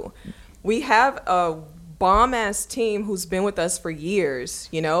do? We have a bomb-ass team who's been with us for years,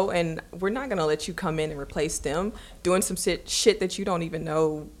 and we're not going to let you come in and replace them doing some shit that you don't even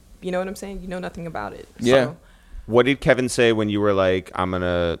know, you know what I'm saying? You know nothing about it. Yeah. So, What did Kevin say when you were like, I'm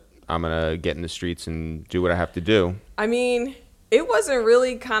gonna get in the streets and do what I have to do? I mean, it wasn't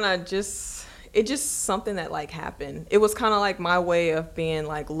really kind of just something that like happened. It was kind of like my way of being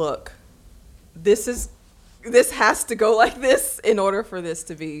like, look, this has to go like this in order for this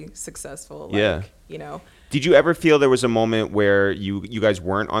to be successful. Like, yeah. Did you ever feel there was a moment where you guys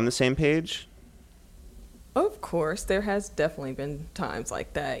weren't on the same page? Of course, there has definitely been times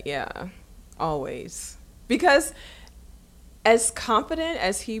like that. Yeah, always. Because as confident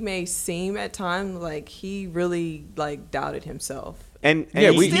as he may seem at times, like he really like doubted himself. And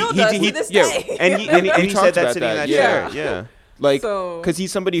he still does to this day. And he said that sitting in that chair. Yeah. Yeah. Like, So- because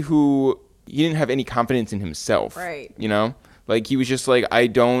he's somebody who he didn't have any confidence in himself. Right. Like he was just like, I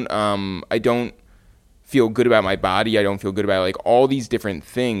don't feel good about my body. I don't feel good about like all these different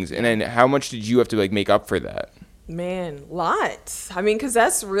things. And then how much did you have to like make up for that? Man, lots. I mean, because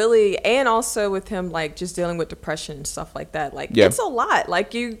that's really, and also with him, like, just dealing with depression and stuff like that. Like, Yeah. It's a lot.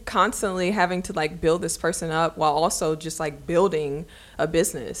 Like, you constantly having to, like, build this person up while also just, like, building a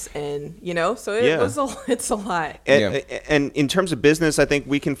business. And, so it's a lot. And in terms of business, I think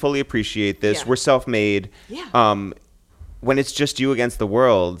we can fully appreciate this. Yeah. We're self-made. Yeah. When it's just you against the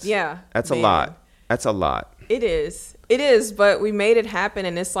world, Yeah, that's man. a lot. That's a lot. It is, but we made it happen.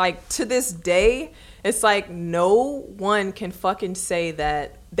 And it's like, to this day, it's like no one can fucking say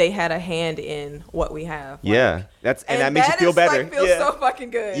that they had a hand in what we have. Like, Yeah. And that makes you feel better. Like, feels so fucking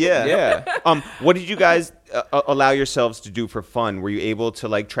good. Yeah. Yeah. What did you guys allow yourselves to do for fun? Were you able to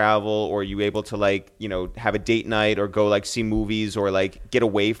like travel, or were you able to like, have a date night or go like see movies or like get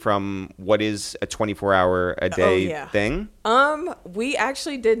away from what is a 24-hour a day thing? We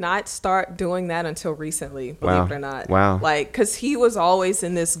actually did not start doing that until recently, believe it or not. Wow. Like, cause he was always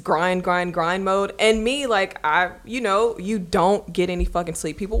in this grind mode. And me, like, you don't get any fucking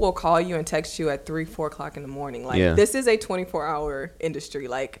sleep. People will call you and text you at 3-4 o'clock in the morning. Like, this is a 24-hour industry.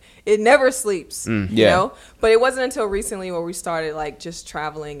 Like, it never sleeps, you know? But it wasn't until recently where we started, like, just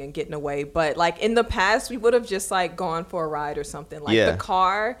traveling and getting away. But, like, in the past, we would have just, like, gone for a ride or something. Like, the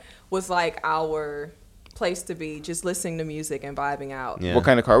car was, like, our place to be, just listening to music and vibing out. Yeah. What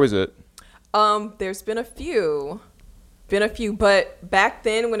kind of car was it? There's been a few, but back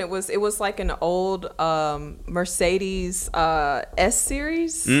then when it was like an old Mercedes S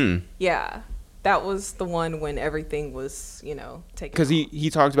series. Yeah, that was the one when everything was, taken. Because he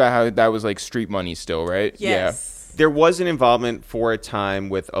talked about how that was like street money still, right? Yes. There was an involvement for a time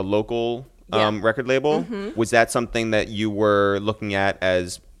with a local record label. Was that something that you were looking at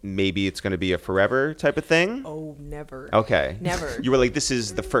as maybe it's going to be a forever type of thing? Oh, never. Okay. Never. You were like, this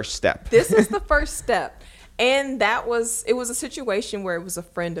is the first step. This is the first step. And it was a situation where it was a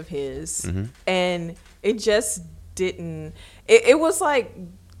friend of his, and it just didn't, it was like,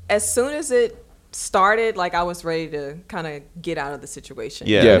 as soon as it started, like I was ready to kind of get out of the situation.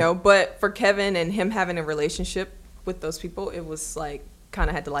 Yeah. You know, but for Kevin and him having a relationship with those people, it was like kind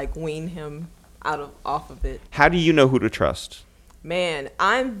of had to like wean him off of it. How do you know who to trust? Man,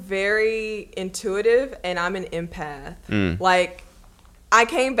 I'm very intuitive and I'm an empath. Like, I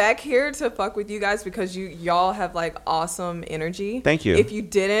came back here to fuck with you guys because y'all have like awesome energy. Thank you. If you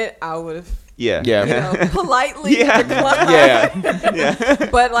didn't, I would have Yeah. Yeah. you know, politely declined. Yeah.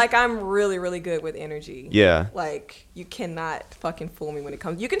 But like I'm really, really good with energy. Yeah. Like you cannot fucking fool me when it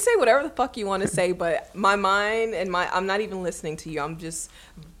comes. You can say whatever the fuck you want to say, but my mind and I'm not even listening to you. I'm just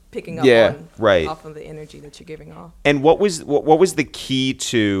picking up off of the energy that you're giving off. And what was the key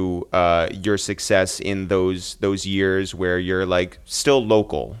to your success in those years where you're like still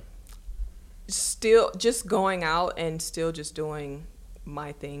local? Still just going out and still just doing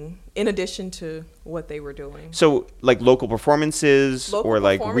my thing in addition to what they were doing. So like local performances or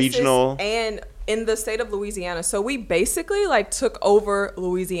like regional? And in the state of Louisiana. So we basically like took over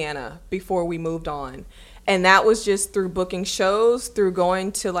Louisiana before we moved on. And that was just through booking shows, through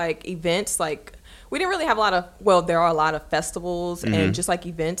going to like events. Like we didn't really have there are a lot of festivals and just like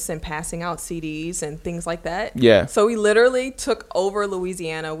events and passing out CDs and things like that. Yeah. So we literally took over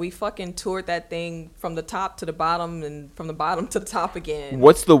Louisiana. We fucking toured that thing from the top to the bottom and from the bottom to the top again.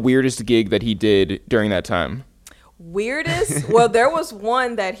 What's the weirdest gig that he did during that time? Weirdest? Well, there was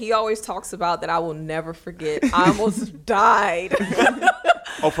one that he always talks about that I will never forget. I almost died.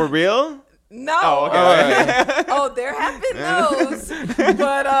 Oh, for real? No. Oh, okay. There have been those.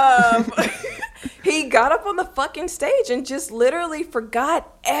 But he got up on the fucking stage and just literally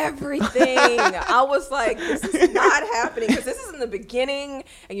forgot everything. I was like, this is not happening because this is in the beginning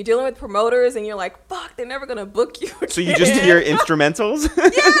and you're dealing with promoters and you're like, fuck, they're never going to book you again. So you just hear instrumentals?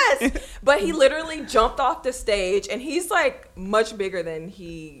 Yes. But he literally jumped off the stage and he's like much bigger than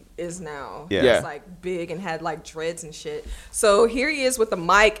he is now. Yeah. He's like big and had like dreads and shit. So here he is with the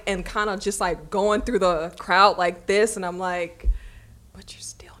mic and kind of just like going through the crowd like this. And I'm like, but you're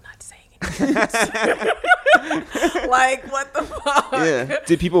still not saying anything. Like, what the fuck? Yeah.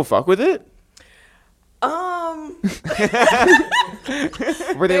 Did people fuck with it?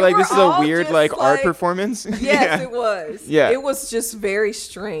 Were they like, this is a weird like art performance? Yes, it was. Yeah. It was just very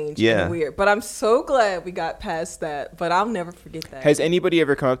strange and weird. But I'm so glad we got past that. But I'll never forget that. Has anybody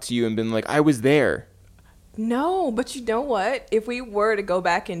ever come up to you and been like, I was there? No, but you know what? If we were to go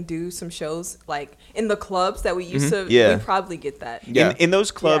back and do some shows like in the clubs that we used to, we'd probably get that. Yeah. In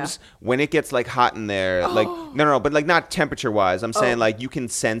those clubs, when it gets like hot in there, like no, but like not temperature wise. I'm saying like you can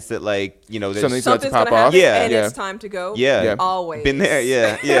sense that like, you know, there's something's about to pop gonna happen off. and it's time to go. Yeah. Always. Been there,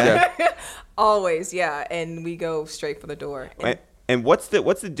 yeah. Always, yeah. And we go straight for the door. And what's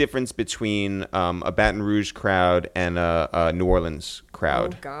the difference between a Baton Rouge crowd and a New Orleans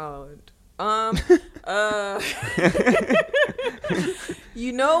crowd? Oh God.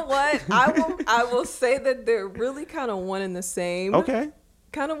 You know what? I will say that they're really kind of one and the same. Okay.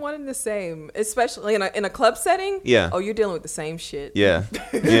 Kind of one and the same, especially in a club setting. Yeah. Oh, you're dealing with the same shit. Yeah.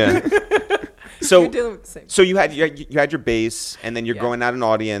 Yeah. So you're dealing with the same. So you had your bass, and then you're growing out an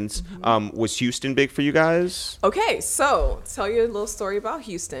audience. Was Houston big for you guys? Okay, so tell you a little story about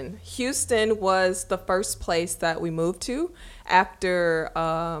Houston. Houston was the first place that we moved to after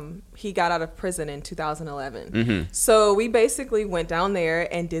he got out of prison in 2011. So we basically went down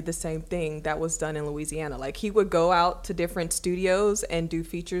there and did the same thing that was done in Louisiana. Like he would go out to different studios and do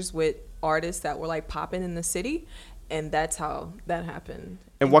features with artists that were like popping in the city. And that's how that happened.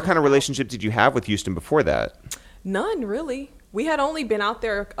 And what kind of relationship did you have with Houston before that? None, really. We had only been out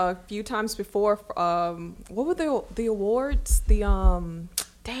there a few times before. What were the awards? Damn,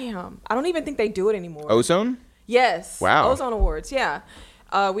 I don't even think they do it anymore. Ozone? Yes. Wow. Ozone Awards, yeah.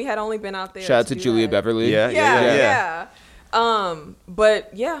 We had only been out there. Shout out to Julia Beverly. Yeah. But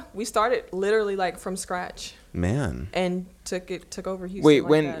yeah, we started literally like from scratch. Man. And took over Houston. Wait,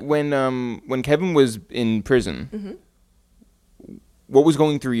 like when Kevin was in prison, what was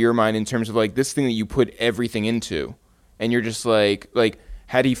going through your mind in terms of like this thing that you put everything into, and you're just like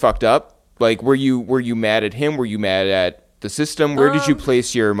had he fucked up? Like were you mad at him? Were you mad at the system? Where did you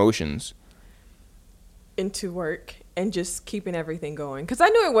place your emotions? Into work and just keeping everything going, because I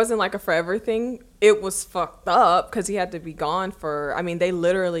knew it wasn't like a forever thing. It was fucked up because he had to be gone for, I mean, they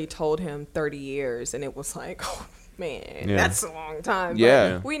literally told him 30 years and it was like, oh man, that's a long time.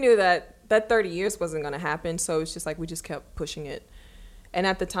 Yeah. But we knew that 30 years wasn't going to happen, so it's just like we just kept pushing it. And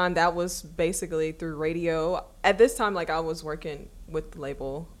at the time, that was basically through radio. At this time, like I was working with the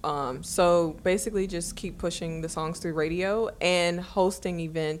label. So basically just keep pushing the songs through radio and hosting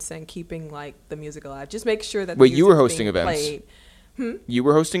events and keeping like the music alive. Just make sure that Wait, you were hosting events? played. You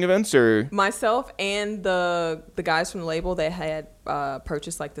were hosting events, or Myself and the guys from the label that had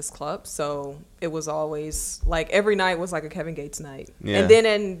purchased like this club, so it was always like every night was like a Kevin Gates night. Yeah. And then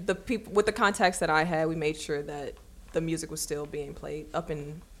in the people with the contacts that I had, we made sure that the music was still being played up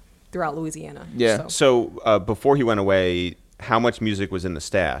in throughout Louisiana. Yeah. So before he went away, how much music was in the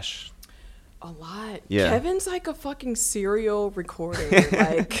stash? A lot. Yeah. Kevin's like a fucking serial recorder.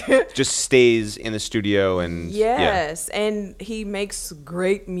 Like Just stays in the studio and yes, and he makes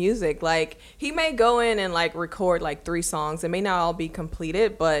great music. Like he may go in and like record like 3 songs. It may not all be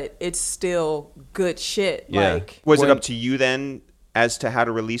completed, but it's still good shit. Yeah. Like Was it up to you then as to how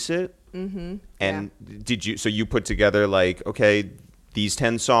to release it? mm-hmm. And did you? So you put together like, okay, these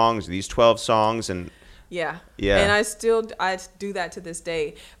 10 songs, these 12 songs, and Yeah. Yeah. And I do that to this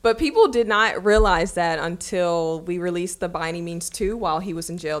day. But people did not realize that until we released the By Any Means 2 while he was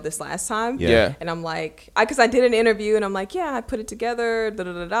in jail this last time. Yeah. And I'm like, because I did an interview and I'm like, yeah, I put it together, da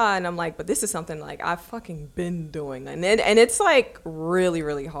da da da. And I'm like, but this is something like I've fucking been doing. And it's like really,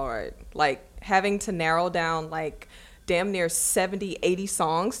 really hard. Like having to narrow down like damn near 70, 80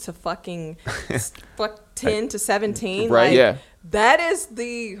 songs to fucking 10 to 17. Right. Like, Yeah. that is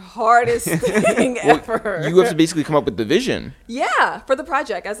the hardest thing ever. you have to basically come up with the vision. Yeah, for the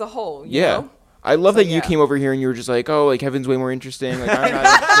project as a whole. You Yeah. know? I love So, that you yeah. came over here and you were just like, oh, like Kevin's way more interesting. Like I'm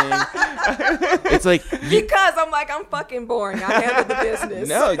not interesting. It's like Because I'm like, I'm fucking boring. I handle the business.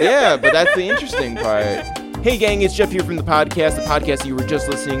 no, yeah, but that's the interesting part. Hey gang, it's Jeff here from the podcast you were just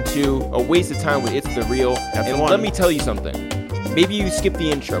listening to, A Waste of Time with It's The Real. That's and the one. let me tell you something. Maybe you skipped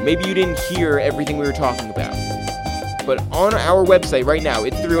the intro. Maybe you didn't hear everything we were talking about. But on our website right now,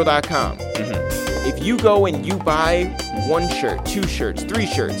 itsthereal.com, if you go and you buy 1 shirt, 2 shirts, 3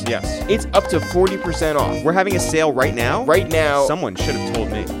 shirts, yes, it's up to 40% off. we're having a sale right now. Right now, Someone should have told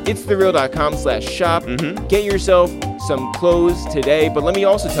me. itsthereal.com/shop. Get yourself some clothes today. But let me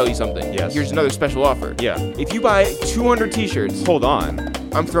also tell you something. Yes. Here's another special offer. Yeah. If you buy 200 t-shirts, Hold on.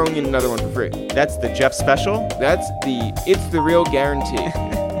 I'm throwing in another one for free. That's the Jeff special. That's the It's The Real guarantee.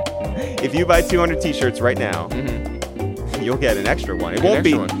 If you buy 200 t-shirts right now, you'll get an extra one. It An won't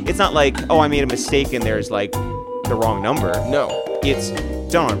be. extra one. It's not like, oh, I made a mistake and there's like the wrong number. No. It's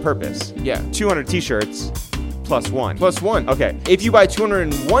done on purpose. Yeah. 200 t-shirts plus 1. Plus 1. Okay. If you buy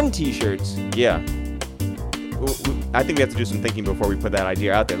 201 t-shirts, Yeah. I think we have to do some thinking before we put that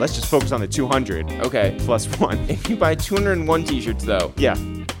idea out there. Let's just focus on the 200 okay. plus 1. If you buy 201 t-shirts, though, Yeah.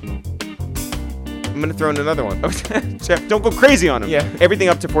 I'm going to throw in another one. Jeff, don't go crazy on him. Yeah. Everything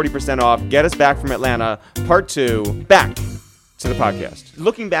up to 40% off. Get us back from Atlanta. Part 2. Back to the podcast.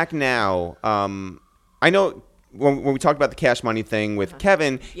 Looking back now, I know when we talked about the Cash Money thing with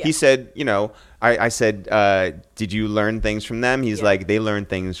Kevin, Yeah. he said, you know, I said, did you learn things from them? He's Yeah. like, they learned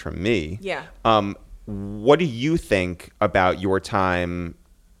things from me. Yeah. What do you think about your time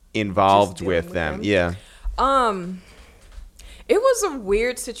involved Just with dealing them? with Yeah. It was a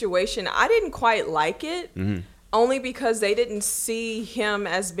weird situation. I didn't quite like it. Only because they didn't see him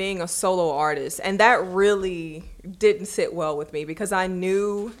as being a solo artist. And that really didn't sit well with me because I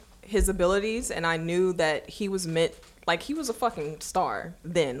knew his abilities and I knew that he was meant, like he was a fucking star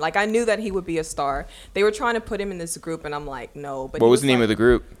then. Like I knew that he would be a star. They were trying to put him in this group and I'm like, no. But what was the name of the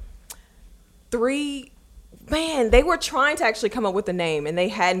group? They were trying to actually come up with a name and they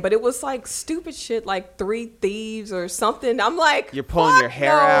hadn't, but it was like stupid shit like 3 Thieves or something. I'm like, You're pulling your fuck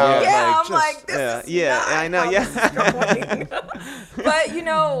hair no. out. Yeah, like, I'm like, this is not I know. how Yeah. this is going. But you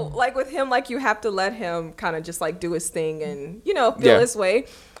know, like with him, like you have to let him kind of just like do his thing and you know feel Yeah. his way.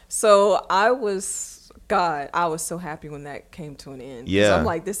 So I was so happy when that came to an end. 'Cause Yeah. I'm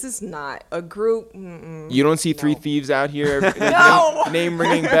like, this is not a group. You don't see 3 No. Thieves out here. No. Name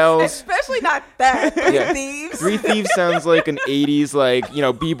ringing bells. Especially not that. 3 Yeah. Thieves. 3 Thieves sounds like an 80s, like, you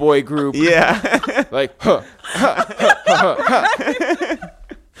know, b-boy group. Yeah. Like,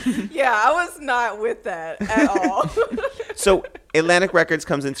 Yeah, I was not with that at all. So Atlantic Records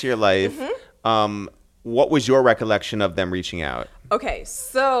comes into your life. What was your recollection of them reaching out? Okay,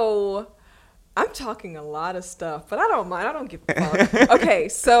 so I'm talking a lot of stuff, but I don't mind. I don't give a fuck. Okay,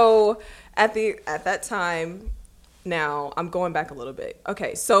 so at that time, now I'm going back a little bit.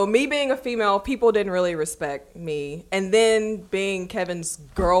 Okay, so me being a female, people didn't really respect me, and then being Kevin's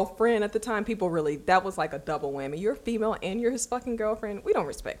girlfriend at the time, that was like a double whammy. You're a female and you're his fucking girlfriend. We don't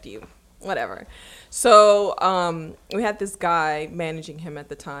respect you. Whatever. So we had this guy managing him at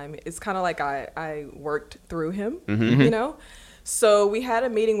the time. It's kind of like I worked through him, you know? So we had a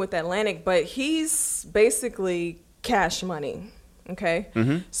meeting with Atlantic, but he's basically Cash Money, okay?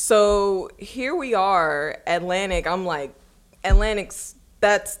 So here we are, Atlantic. I'm like, Atlantic's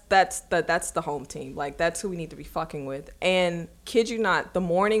that's the home team. Like, that's who we need to be fucking with. And kid you not, the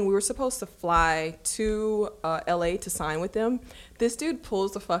morning we were supposed to fly to LA to sign with them, this dude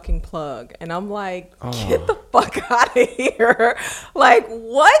pulls the fucking plug, and I'm like, get the fuck out of here. Like,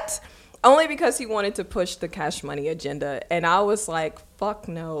 what? Only because he wanted to push the Cash Money agenda. And I was like, fuck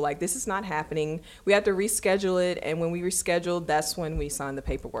no, like, this is not happening. We have to reschedule it. And when we rescheduled, that's when we signed the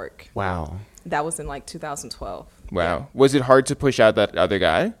paperwork. Wow. That was in like 2012. Wow. Yeah. Was it hard to push out that other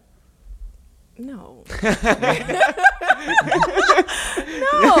guy? No.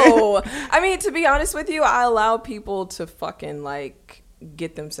 No. I mean, to be honest with you, I allow people to fucking like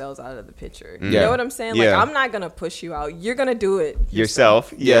get themselves out of the picture. You know what I'm saying? Like, I'm not going to push you out. You're going to do it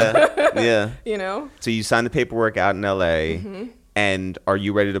yourself. Yeah. Yeah. You know? So you signed the paperwork out in LA, and are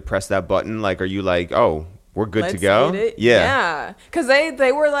you ready to press that button? Like, are you like, oh, we're good to go? Yeah. Because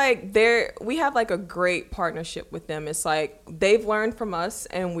they were like, we have like a great partnership with them. It's like they've learned from us,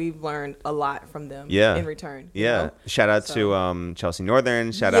 and we've learned a lot from them in return. Yeah. Know? Shout out to Chelsea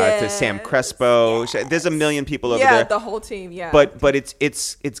Northern. Shout out to Sam Crespo. Yes. There's a million people over there. Yeah, the whole team. Yeah. But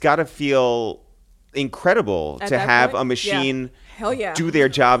it's got to feel incredible to have a machine Hell yeah. do their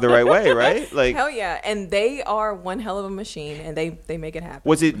job the right way, right? Like, hell yeah. And they are one hell of a machine, and they make it happen.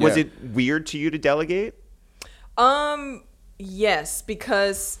 Was it weird to you to delegate? Yes,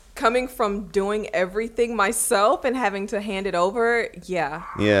 because coming from doing everything myself and having to hand it over, yeah.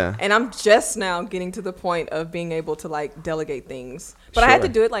 And I'm just now getting to the point of being able to like delegate things, but I had to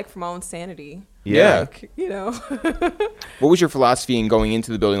do it like for my own sanity. Yeah. Like, you know. What was your philosophy in going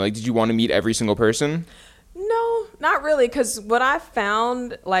into the building? Like, did you want to meet every single person? No, not really. Because what I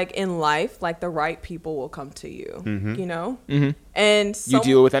found, like, in life, like, the right people will come to you, you know? And you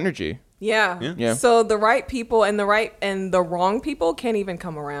deal with energy. Yeah. So the right people and the wrong people can't even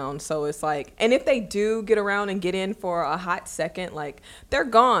come around. So it's like, and if they do get around and get in for a hot second, like, they're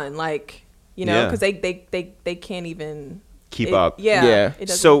gone. Like, you know, because they can't even keep up. Yeah. It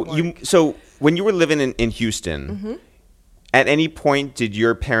doesn't So when you were living in Houston, at any point did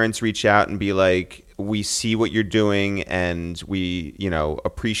your parents reach out and be like, we see what you're doing, and we,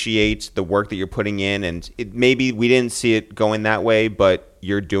 appreciate the work that you're putting in, and maybe we didn't see it going that way, but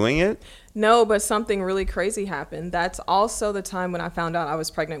you're doing it? No, but something really crazy happened. That's also the time when I found out I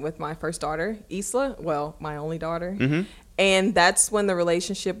was pregnant with my first daughter, Isla. Well, my only daughter. And that's when the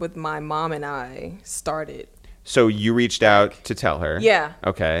relationship with my mom and I started. So you reached out to tell her? Yeah.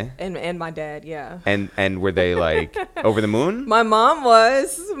 Okay. And my dad, yeah. And were they like over the moon? My mom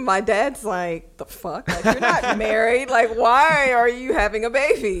was. My dad's like, the fuck? Like, you're not married. Like, why are you having a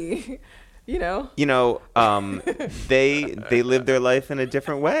baby? You know, they lived their life in a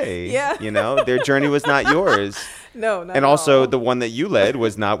different way. Yeah. Their journey was not yours. No, not and at also all. the one that you led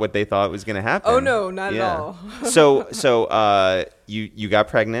was not what they thought was going to happen. Oh no, not at all. So you got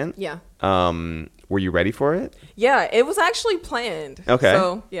pregnant. Yeah. Were you ready for it? Yeah, it was actually planned. Okay.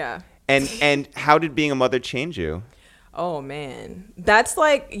 So yeah. And how did being a mother change you? Oh man, that's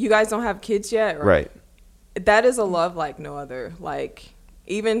like, you guys don't have kids yet, right? That is a love like no other. Like,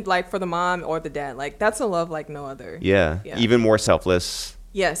 even like for the mom or the dad, like, that's a love like no other. Yeah. Even more selfless.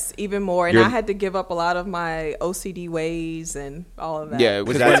 Yes, even more. And I had to give up a lot of my OCD ways and all of that. Yeah,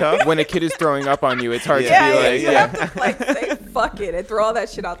 was that tough? When a kid is throwing up on you, it's hard to be like, you have to like say fuck it and throw all that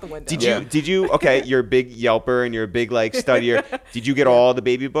shit out the window. Did you okay, you're a big Yelper and you're a big like studier. Did you get all the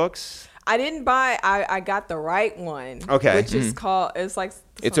baby books? I didn't buy. I got the right one. Okay. Which is called. It's like.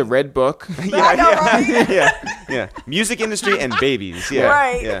 It's a red book. Right? Yeah. Music industry and babies. Yeah.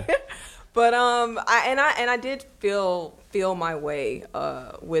 Right. Yeah. But I did feel my way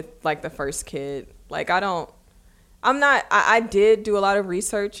with like the first kid. Like, I did do a lot of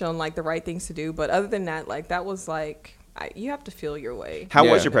research on like the right things to do, but other than that, like, that was like, you have to feel your way. How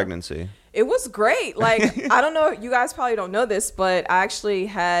was your pregnancy? It was great. Like, I don't know, you guys probably don't know this, but I actually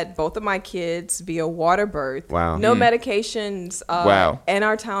had both of my kids via water birth. Wow. No medications. Wow. In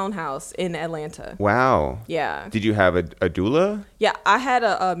our townhouse in Atlanta. Wow. Yeah. Did you have a doula? Yeah, I had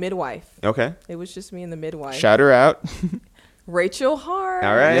a midwife. Okay. It was just me and the midwife. Shout her out. Rachel Hart.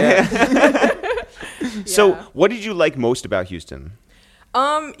 All right. Yeah. So, what did you like most about Houston?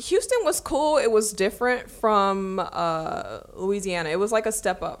 Houston was cool. It was different from Louisiana. It was like a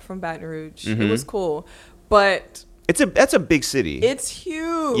step up from Baton Rouge. It was cool, but that's a big city. It's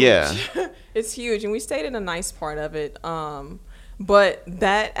huge. Yeah, it's huge, and we stayed in a nice part of it. But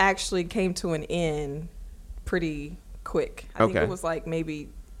that actually came to an end pretty quick. I think it was like maybe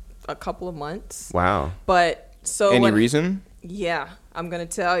a couple of months. Wow. But so any reason? Yeah, I'm gonna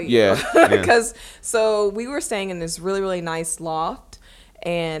tell you. Yeah. Because so we were staying in this really, really nice loft.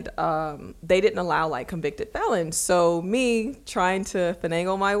 and they didn't allow like convicted felons. So me trying to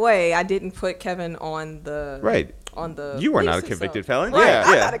finagle my way, I didn't put Kevin on the Right. on the. You were not a list, convicted so- felon. Right, Yeah,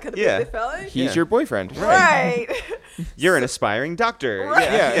 I'm yeah, not a convicted felon. He's your boyfriend. Right. You're an aspiring doctor.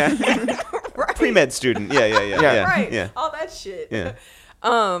 Right. Yeah. Right. Pre-med student. Yeah. Right. Yeah. All that shit. Yeah.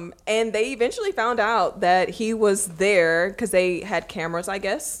 And they eventually found out that he was there because they had cameras, I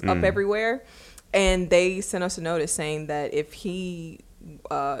guess, up everywhere. And they sent us a notice saying that if he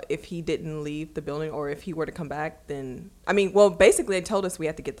didn't leave the building or if he were to come back, then basically they told us we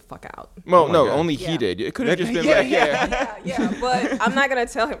had to get the fuck out. Well, no, God. only Yeah. he did. It could have just been Yeah, like, Yeah, but I'm not gonna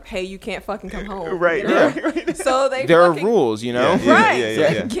tell him, hey, you can't fucking come home. Right, you know? right. So they there are fucking- rules, you know? Yeah. Right. Yeah, So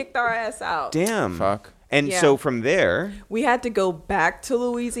they yeah. kicked our ass out. Damn. Fuck. And Yeah. so from there, We had to go back to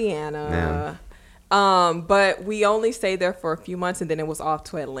Louisiana. But we only stayed there for a few months and then it was off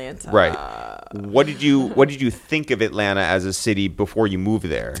to Atlanta. right? What did you think of Atlanta as a city before you moved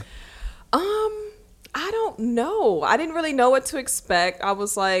there? I don't know. I didn't really know what to expect. I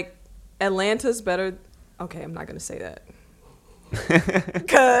was like, Atlanta's better. Okay, I'm not gonna say that.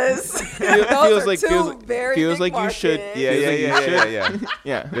 Because those are two very feels big like you should. markets. Yeah.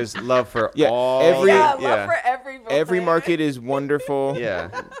 Yeah. There's love for Yeah, all. every- Love yeah. for every Every man. market is wonderful. Yeah.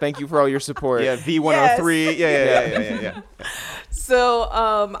 Thank you for all your support. Yeah, V103. Yeah. So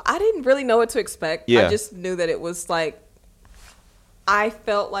I didn't really know what to expect. Yeah. I just knew that it was like, I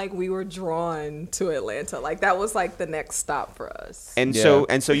felt like we were drawn to Atlanta. Like that was like the next stop for us. And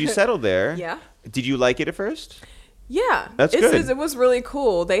Yeah. so you settled there. Yeah. Did you like it at first? Yeah, That's good. It was really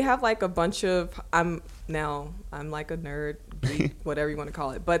cool. They have like a bunch of. I'm like a nerd, geek, whatever you want to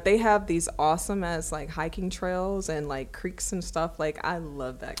call it. But they have these awesome as like hiking trails and like creeks and stuff. Like I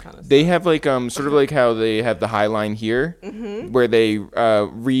love that kind of stuff. They have like sort of like how they have the High Line here, where they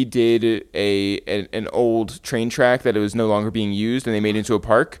redid an old train track that it was no longer being used, and they made into a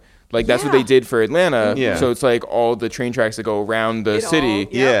park. Like that's what Yeah. they did for Atlanta. Yeah. So it's like all the train tracks that go around the It all- city.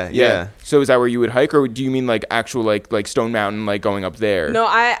 Yeah. Yeah. So is that where you would hike, or do you mean like actual like Stone Mountain, like going up there? No,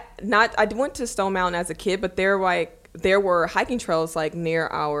 I went to Stone Mountain as a kid, but there were hiking trails like near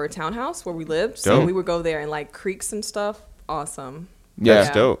our townhouse where we lived. So Dope. we would go there and like creeks and stuff. Awesome. Yeah.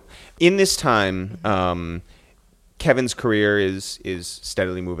 That's dope. In this time, Kevin's career is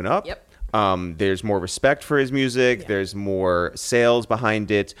steadily moving up. Yep. There's more respect for his music. Yeah. There's more sales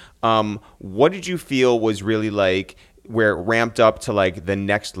behind it. What did you feel was really like where it ramped up to like the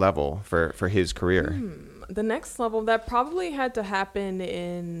next level for his career? The next level that probably had to happen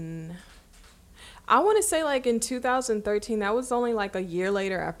in, I want to say like in 2013. That was only like a year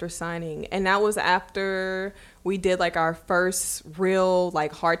later after signing, and that was after we did like our first real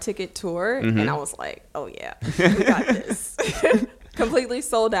like hard ticket tour, and I was like, oh yeah, we got this. Completely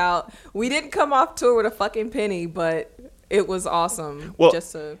sold out. We didn't come off tour with a fucking penny, but it was awesome. Well,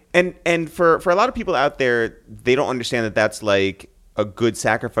 just to and for a lot of people out there, they don't understand that that's like a good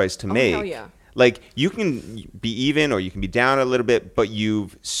sacrifice to make. hell yeah. Like you can be even or you can be down a little bit, but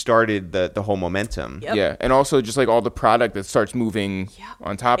you've started the whole momentum. Yep. Yeah, and also just like all the product that starts moving Yep.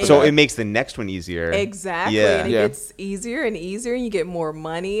 on top of So that. it makes the next one easier. Exactly. Yeah. And it Yeah. gets easier and easier and you get more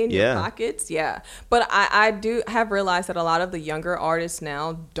money in Yeah. your pockets. Yeah. But I do have realized that a lot of the younger artists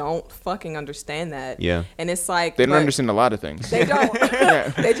now don't fucking understand that. Yeah. And it's like They don't but understand a lot of things. They don't.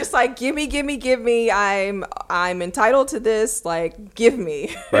 They just like give me. I'm entitled to this. Like give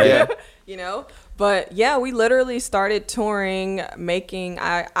me. Right. Yeah. You know? But yeah, we literally started touring, making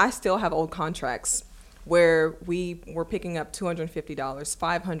I still have old contracts where we were picking up $250,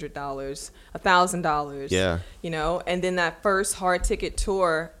 $500, $1,000. Yeah. You know, and then that first hard ticket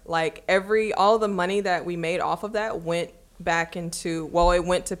tour, like all the money that we made off of that went back into, it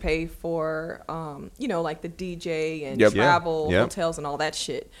went to pay for you know, like the DJ and Yep. travel, Yep. hotels and all that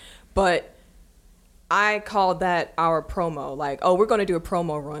shit. But I called that our promo. Like, oh, we're going to do a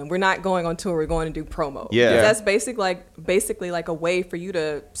promo run. We're not going on tour. We're going to do promo. Yeah. That's basically like a way for you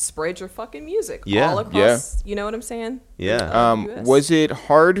to spread your fucking music Yeah. all across. You know what I'm saying? Yeah. US. Was it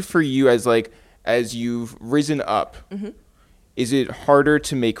hard for you as you've risen up? Mm-hmm. Is it harder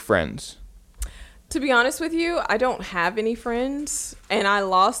to make friends? To be honest with you, I don't have any friends, and I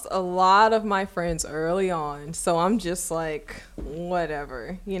lost a lot of my friends early on. So I'm just like,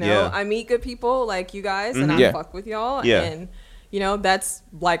 whatever, you know. Yeah. I meet good people like you guys, and I Yeah. fuck with y'all, Yeah. and you know that's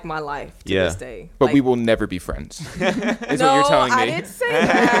like my life to Yeah. this day. But Like, we will never be friends. Is no, what you're telling me. I didn't say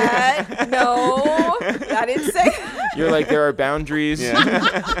that. No, I didn't say that. You're like, there are boundaries.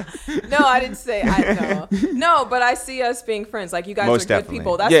 No, I didn't say I know. No, but I see us being friends. Like you guys Most are good definitely.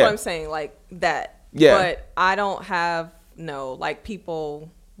 people. That's Yeah. what I'm saying. Like that. Yeah. But I don't have like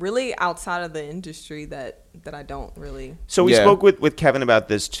people really outside of the industry that that I don't really. So we Yeah. spoke with Kevin about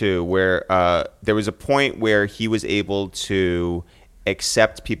this too, where there was a point where he was able to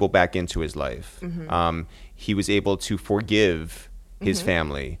accept people back into his life. He was able to forgive his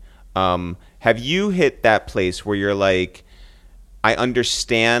family. Have you hit that place where you're like, I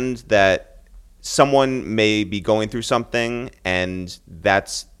understand that someone may be going through something and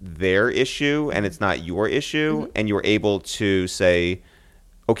that's their issue and it's not your issue, and you're able to say,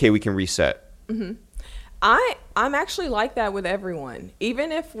 okay, we can reset? I'm actually like that with everyone.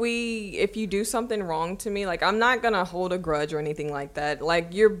 Even if you do something wrong to me, like I'm not gonna hold a grudge or anything like that. Like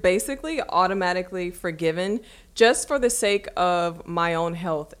you're basically automatically forgiven just for the sake of my own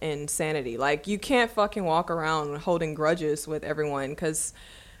health and sanity. Like you can't fucking walk around holding grudges with everyone, because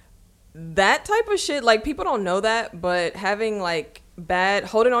that type of shit, like people don't know that, but having like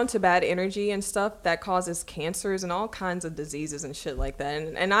holding on to bad energy and stuff, that causes cancers and all kinds of diseases and shit like that.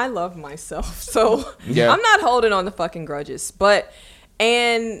 And I love myself, so Yeah. I'm not holding on to fucking grudges.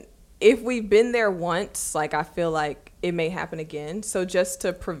 And if we've been there once, like I feel like it may happen again. So just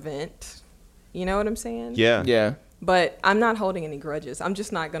to prevent, you know what I'm saying? Yeah. Yeah. But I'm not holding any grudges. I'm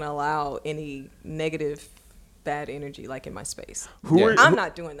just not gonna allow any negative bad energy like in my space. I'm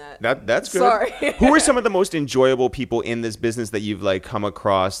not doing that. That's good. Sorry. Who are some of the most enjoyable people in this business that you've like come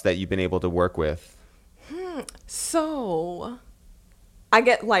across that you've been able to work with? So I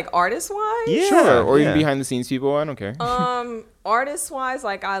get like artist wise. Yeah. Sure. Or even yeah. behind the scenes people. I don't care. Artist wise,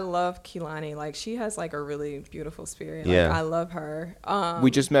 like I love Kehlani. Like she has like a really beautiful spirit. Yeah. Like I love her.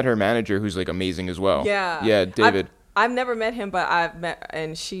 We just met her manager, who's like amazing as well. Yeah. Yeah, David. I've never met him, but I've met,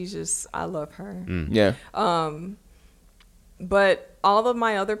 and she's just, I love her. Yeah. But all of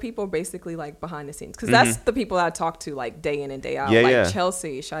my other people are basically like behind the scenes, because that's the people I talk to like day in and day out. Yeah, like yeah.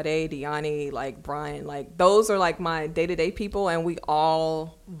 Chelsea, Sade, Deani, like Brian, like those are like my day-to-day people, and we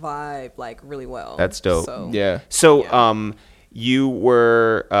all vibe like really well. That's dope. So, Yeah. So, you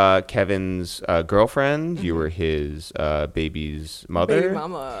were Kevin's girlfriend. You were his baby's mother. baby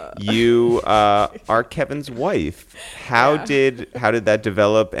mama. You are Kevin's wife. How Yeah. did that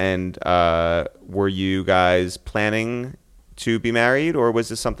develop? And were you guys planning to be married, or was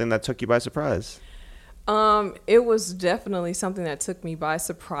this something that took you by surprise? It was definitely something that took me by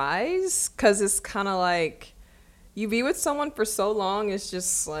surprise, because it's kind of like you be with someone for so long, it's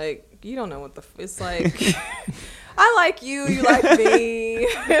just like you don't know what it's like. I like you, you like me,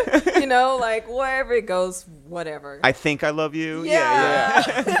 you know, like wherever it goes, whatever. I think I love you.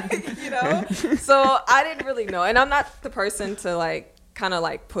 Yeah. You know, so I didn't really know, and I'm not the person to like kind of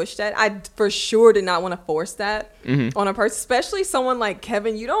like push that. I for sure did not want to force that on a person, especially someone like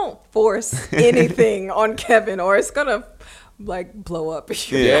Kevin. You don't force anything on Kevin, or it's gonna like blow up.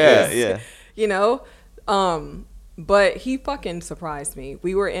 Yeah. You know, but he fucking surprised me.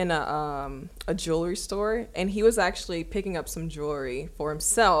 We were in a jewelry store, and he was actually picking up some jewelry for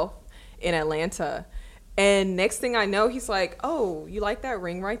himself in Atlanta. And next thing I know, he's like, "Oh, you like that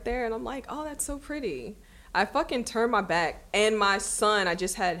ring right there?" And I'm like, "Oh, that's so pretty." I fucking turned my back, and my son, I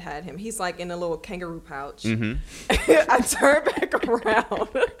just had him. He's like in a little kangaroo pouch. I turned back around,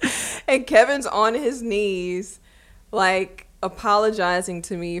 and Kevin's on his knees, like apologizing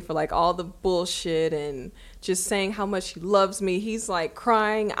to me for like all the bullshit and just saying how much he loves me. He's like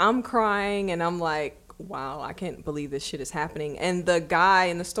crying, I'm crying, and I'm like, wow, I can't believe this shit is happening. And the guy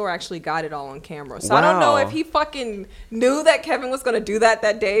in the store actually got it all on camera. So I don't know Wow. if he fucking knew that Kevin was going to do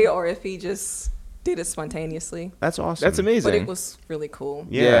that day, or if he just did it spontaneously. That's awesome. That's amazing. But it was really cool.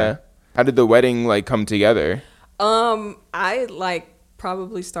 Yeah. How did the wedding like come together? I like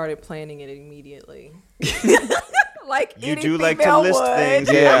probably started planning it immediately. Like You any do like to female list would. things.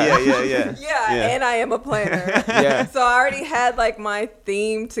 Yeah. Yeah, and I am a planner. Yeah. So I already had like my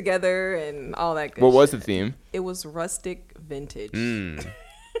theme together and all that good What was the shit. theme? It was rustic vintage.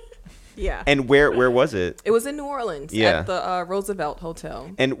 Yeah. And where was it? It was in New Orleans at the Roosevelt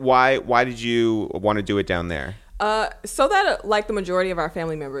Hotel. And why did you want to do it down there? So that like the majority of our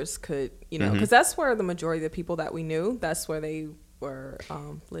family members could, you know, because that's where the majority of the people that we knew, that's where they were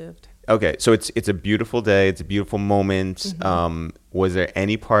lived. Okay, so it's a beautiful day. It's a beautiful moment. Was there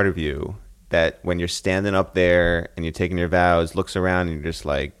any part of you that when you're standing up there and you're taking your vows, looks around and you're just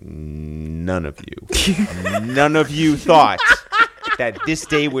like, none of you thought that this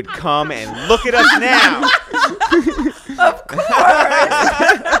day would come, and look at us now. Of course.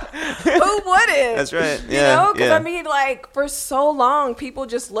 Who wouldn't? That's right. You Yeah, know, because yeah. I mean, like for so long, people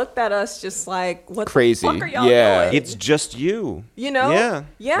just looked at us just like, "What Crazy. the fuck are y'all Yeah. doing?" It's just you. You know?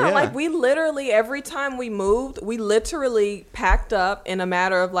 Yeah. Like we literally, every time we moved, we literally packed up in a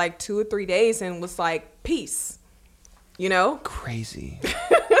matter of like 2 or 3 days and was like, peace. You know? Crazy.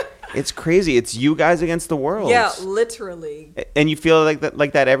 It's crazy. It's you guys against the world. Yeah, literally. And you feel like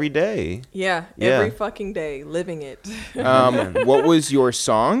that every day. Yeah, every fucking day, living it. What was your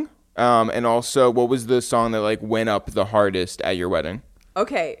song? And also, what was the song that like went up the hardest at your wedding?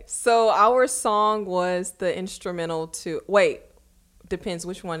 Okay, so our song was the instrumental to. Wait, depends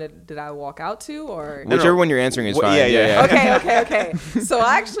which one did I walk out to, or Whichever one you're answering is fine. Yeah. Okay. So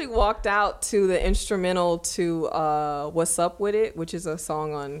I actually walked out to the instrumental to "What's Up With It," which is a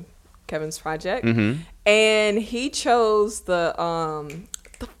song on Kevin's project, and he chose that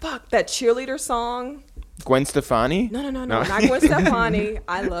cheerleader song. Gwen Stefani? No, not Gwen Stefani.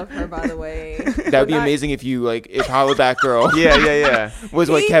 I love her, by the way. That would be amazing if Hollaback Girl Yeah. was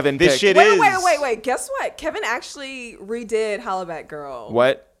what Kevin This picked. shit Wait, is. wait. Guess what? Kevin actually redid Hollaback Girl.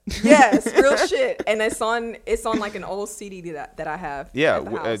 What? Yes, real shit. And it's on like an old CD that I have. Yeah, at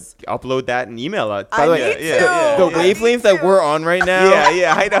the house. upload that and email it. By the way, the wavelength that we're on right now.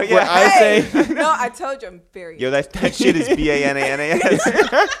 Yeah, I know. Where Yeah, I say, No, I told you I'm very. yo, that shit is BANANAS.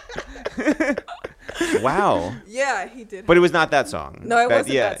 Wow. Yeah, he did. But it was not that song. No, it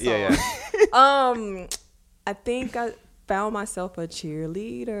wasn't that song. Yeah. I think I found myself a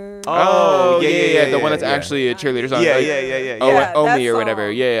cheerleader. Oh, yeah. The one that's actually a cheerleader song. Yeah, like, yeah. Yeah, Oh that Me or whatever.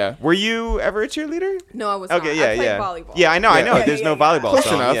 song. Yeah. Were you ever a cheerleader? No, I was Okay, not. I yeah. played volleyball. Yeah, I know. Yeah. There's no volleyball Close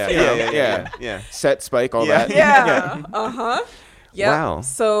song. enough, Yeah. Set, spike, all Yeah. that. Yeah. Uh-huh. Yep. Wow.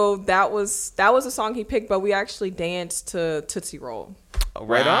 So that was a song he picked, but we actually danced to Tootsie Roll.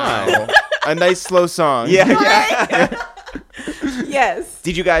 Right on. A nice slow song. Yeah. Yes.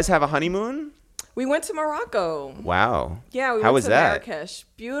 Did you guys have a honeymoon? We went to Morocco. Wow. Yeah, we How went was to that? Marrakesh.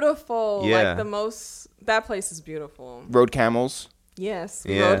 Beautiful. Yeah. Like that place is beautiful. Rode camels. Yes,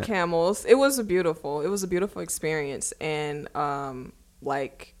 we Yeah. rode camels. It was a beautiful experience, and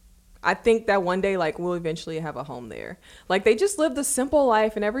I think that one day we'll eventually have a home there. Like they just lived a simple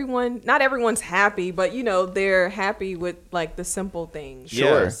life, and not everyone's happy, but they're happy with the simple things.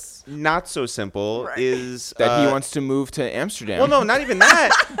 Sure. Yes. Not so simple is That he wants to move to Amsterdam. Well, no, not even that.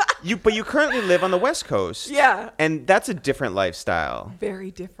 But you currently live on the West Coast. Yeah. And that's a different lifestyle.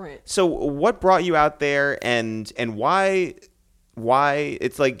 Very different. So what brought you out there, and why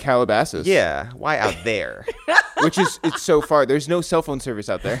it's like Calabasas. Yeah, why out there? Which is, it's so far. There's no cell phone service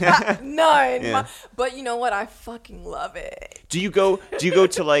out there. None. Yeah. But you know what? I fucking love it. Do you go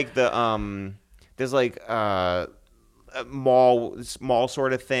to like the there's like a mall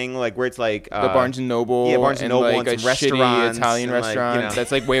sort of thing, like where it's like The Barnes and Noble. Yeah, Barnes and Noble like and a some restaurants shitty Italian and, like, restaurant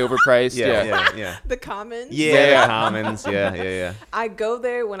that's like way overpriced. yeah. The Commons. Yeah, Commons. Yeah. I go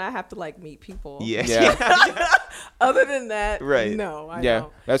there when I have to meet people. Yeah. Other than that, Right. no, I Yeah.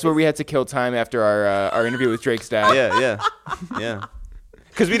 don't. That's where we had to kill time after our interview with Drake's dad. Yeah.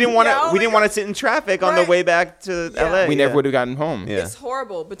 Because we didn't want to. Yeah, oh we my didn't want to sit in traffic on the Right. way back to Yeah. LA. We never would have gotten home. Yeah. It's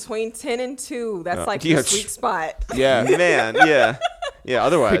horrible. Between 10 and 2, that's yeah. the sweet spot. Yeah. Man. Yeah.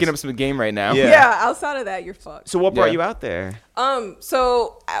 Otherwise, Picking up some game right now. Yeah. Yeah, outside of that, you're fucked. So what brought Yeah. you out there?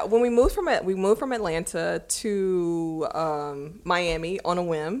 So when we moved from Atlanta to Miami on a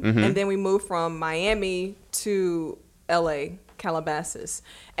whim, and then we moved from Miami to LA, Calabasas.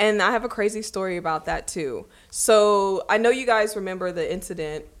 And I have a crazy story about that too. So I know you guys remember the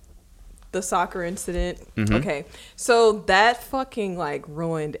incident, the soccer incident. Okay. So that fucking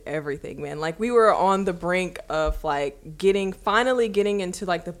ruined everything, man. We were on the brink of finally getting into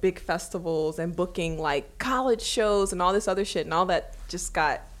the big festivals and booking college shows and all this other shit, and all that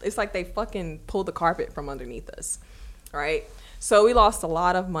it's like they fucking pulled the carpet from underneath us. Right? So we lost a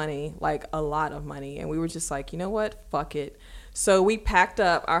lot of money, and we were just you know what? Fuck it. So we packed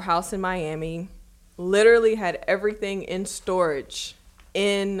up our house in Miami, literally had everything in storage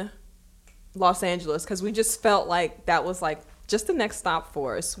in Los Angeles because we just felt like that was just the next stop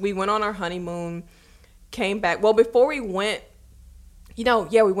for us. We went on our honeymoon, came back. Well, before we went, we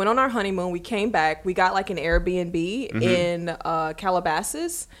went on our honeymoon. We came back. We got an Airbnb in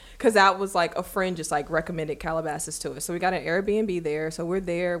Calabasas because that was a friend just recommended Calabasas to us. So we got an Airbnb there. So we're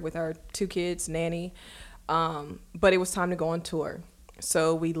there with our 2 kids, nanny. But it was time to go on tour.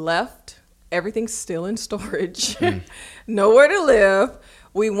 So we left. Everything's still in storage. Nowhere to live.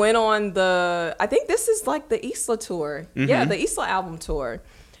 We went on I think this is the Isla tour. Yeah, the Isla album tour.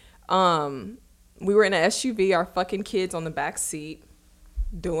 We were in an SUV, our fucking kids on the back seat.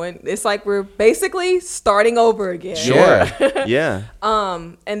 It's we're basically starting over again. Sure. Yeah.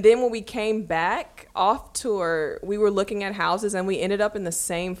 And then when we came back off tour, we were looking at houses and we ended up in the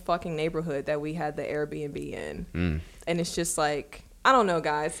same fucking neighborhood that we had the Airbnb in. And it's just I don't know,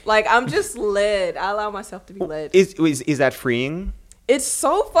 guys. I'm just led. I allow myself to be led. Is that freeing? It's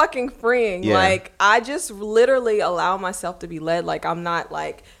so fucking freeing. Yeah. Like, I just literally allow myself to be led. Like, I'm not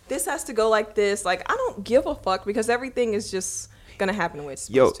like, this has to go like this. Like, I don't give a fuck because everything is just gonna happen the way it's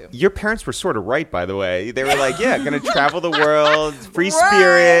supposed to. Your parents were sort of right, by the way. They were like, yeah, gonna travel the world, free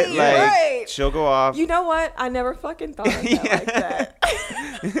spirit, like she'll go off. You know what? I never fucking thought of that like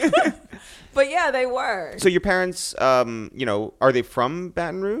that. But yeah, they were. So your parents, are they from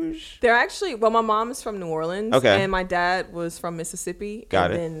Baton Rouge? They're actually, well, my mom is from New Orleans. Okay. And my dad was from Mississippi.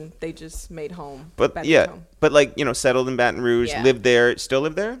 Got and it. then they just made home. But back yeah, home. but like, settled in Baton Rouge, Yeah. lived there, still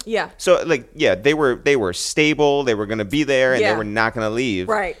live there? Yeah. So like, yeah, they were stable, they were going to be there, and Yeah. they were not going to leave.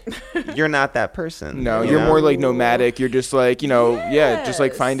 Right. You're not that person. No, you you're know? more like nomadic. You're just like, just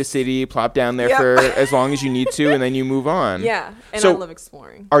like find a city, plop down there Yep. for as long as you need to, and then you move on. Yeah. And So- I love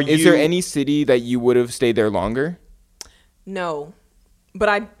exploring. Is there any city that you would have stayed there longer? No. But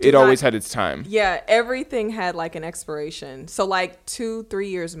I do It not- always had its time. Yeah, everything had like an expiration. So like 2-3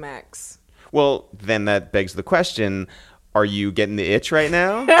 years max. Well, then that begs the question, are you getting the itch right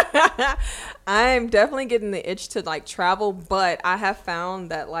now? I'm definitely getting the itch to like travel, but I have found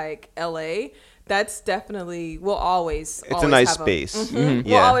that like LA, that's definitely we'll always It's a nice have space. We'll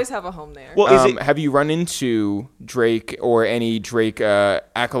Yeah. always have a home there. Well, is it Have you run into Drake or any Drake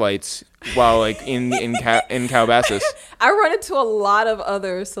acolytes while like in Calabasas? I run into a lot of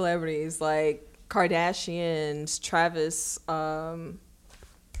other celebrities like Kardashians, Travis,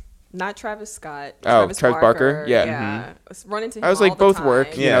 not Travis Scott. Oh, Travis Barker? Yeah. Yeah. Run into him I was all like, the both time.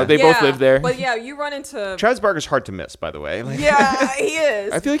 work. Yeah. They both live there. But yeah, you run into. Travis Barker's hard to miss, by the way. Like, Yeah, he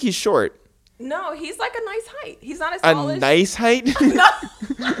is. I feel like he's short. No, he's like a nice height. He's not as A tall as. nice height?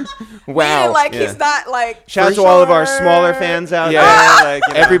 Yeah, Wow. like Yeah. he's not like. shout out for to all of our sure. smaller fans out Yeah. there.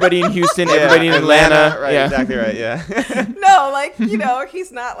 Like, Everybody in Houston, yeah, everybody in Atlanta. Right, Yeah. exactly right, yeah. No, like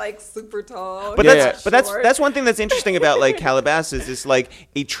he's not like super tall. But He's Yeah, not that's but that's short. that's one thing that's interesting about like Calabasas is like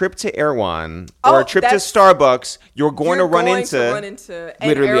a trip to Erewhon Oh, or a trip to that's- Starbucks. You're going You're to run going into. to run into and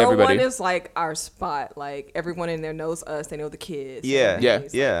literally Erewhon everybody. is like our spot. Like everyone in there knows us. They know the kids. Yeah, and Yeah.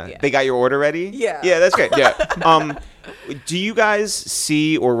 everybody's yeah. like, They got your order ready. Yeah. yeah, that's great. Yeah. Do you guys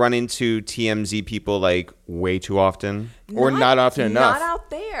see or run into TMZ people like way too often? Or not often enough. Not out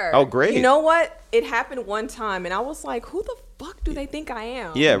there. Oh, great. You know what? It happened one time, and I was like, "Who the fuck do they think I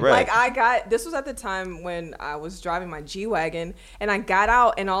am?" Yeah, right. Like this was at the time when I was driving my G-Wagon, and I got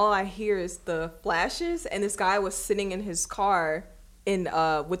out, and all I hear is the flashes, and this guy was sitting in his car.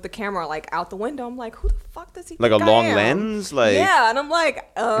 With the camera like out the window, I'm like, who the fuck does he Like a think I long am? lens, like Yeah, and I'm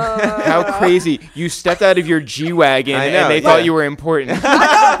like, How crazy. You stepped out of your G-Wagon I know, and they yeah. thought you were important. I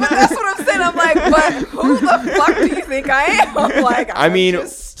know, but that's what I'm saying. I'm like, but who the fuck do you think I am? I'm like, I mean,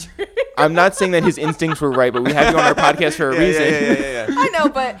 just... I'm not saying that his instincts were right, but we have you on our podcast for a reason. Yeah. I know,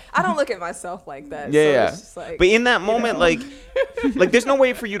 but I don't look at myself like that. Yeah, so yeah. It's just like, But in that moment, know? like there's no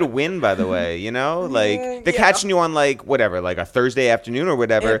way for you to win, by the way, like they're Yeah. catching you on like whatever, like a Thursday afternoon or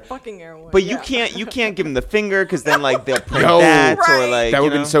whatever. and fucking Erewhon. But you yeah. can't give them the finger because then like they'll print Yo. that or Right. like That would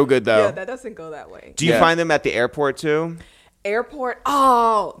you have been know? so good, though. Yeah, that doesn't go that way. Do you Yeah. find them at the airport too? Airport.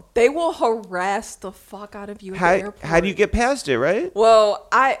 Oh, they will harass the fuck out of you at the airport. How do you get past it, right? Well,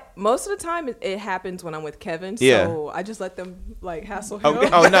 most of the time it happens when I'm with Kevin, so Yeah. I just let them like hassle him. Okay.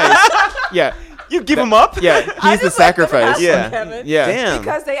 Oh, nice. Yeah. You give them up? Yeah. I He's the just let them sacrifice. hassle Yeah. Kevin. Yeah. Damn.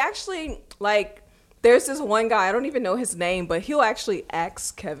 Because they actually like there's this one guy, I don't even know his name, but he'll actually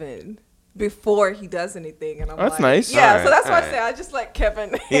ask Kevin before he does anything, and I'm That's like, nice. Yeah, Alright, so that's why I alright. say I just let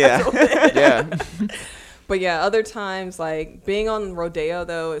Kevin Yeah. handle it. Yeah. But yeah, other times like being on rodeo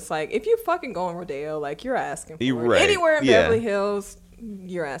though, it's like if you fucking go on rodeo, like you're asking for You're it. right. Anywhere in Yeah. Beverly Hills,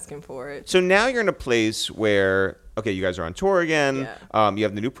 you're asking for it. So now you're in a place where okay, you guys are on tour again. Yeah. You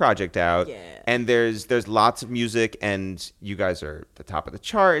have the new project out, Yeah. and there's lots of music, and you guys are at the top of the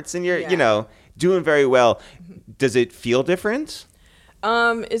charts, and you're Yeah. doing very well. Does it feel different?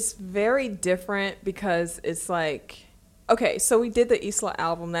 It's very different because it's like, okay, so we did the Isla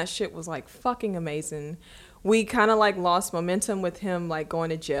album. That shit was like fucking amazing. We kind of like lost momentum with him like going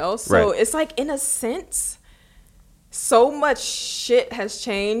to jail. So Right. it's like in a sense, so much shit has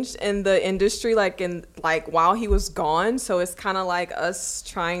changed in the industry like while he was gone. So it's kind of like us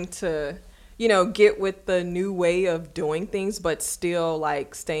trying to, get with the new way of doing things, but still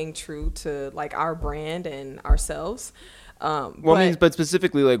like staying true to like our brand and ourselves. Well, but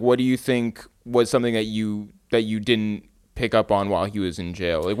specifically, like, what do you think was something that you didn't pick up on while he was in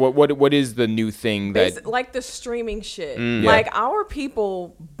jail? Like what is the new thing that like the streaming shit? Yeah. Like our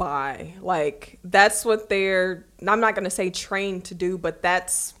people buy. Like that's what they're. I'm not gonna say trained to do, but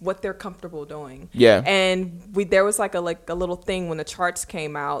that's what they're comfortable doing. Yeah. And there was like a little thing when the charts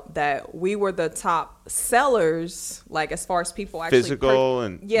came out that we were the top sellers, like as far as people actually physical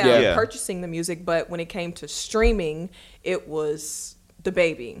and purchasing the music. But when it came to streaming, it was the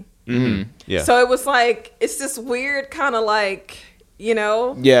baby. Mm-hmm. Yeah. So it was like it's this weird kind of like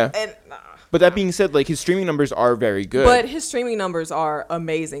Yeah. And but that being said, like his streaming numbers are very good. but his streaming numbers are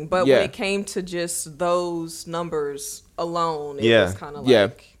amazing. But Yeah. when it came to just those numbers alone, it Yeah. was kind of Yeah.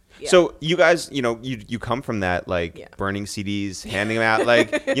 like. Yeah. So you guys, you come from that like burning CDs, handing them out like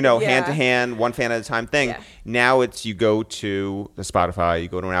hand to hand, one fan at a time thing. Yeah. Now it's you go to the Spotify, you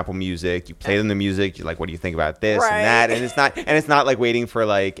go to an Apple Music, you play them the music. You're like, what do you think about this Right. and that? And it's not like waiting for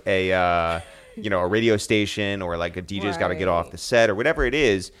like a radio station or like a DJ's got to get off the set or whatever it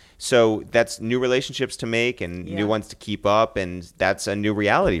is. So that's new relationships to make and new ones to keep up, and that's a new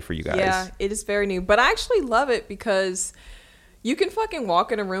reality for you guys. Yeah, it is very new. But I actually love it because you can fucking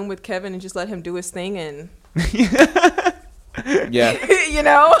walk in a room with Kevin and just let him do his thing and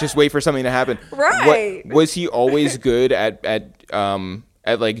Yeah. Just wait for something to happen. Right. Was he always good at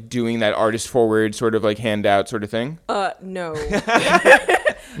like doing that artist forward sort of like handout sort of thing? No.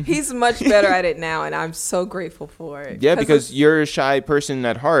 He's much better at it now, and I'm so grateful for it. Yeah, because you're a shy person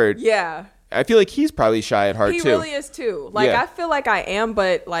at heart. Yeah. I feel like he's probably shy at heart He too. really is too. Like Yeah. I feel like I am,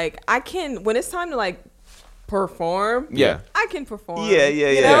 but like I can when it's time to like perform. Yeah. I can perform. Yeah.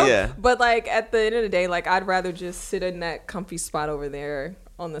 you know? Yeah. But like at the end of the day, like I'd rather just sit in that comfy spot over there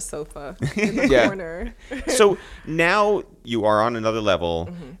on the sofa in the Yeah. corner. So now you are on another level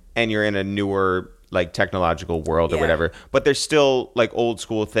and you're in a newer like technological world or whatever, but there's still like old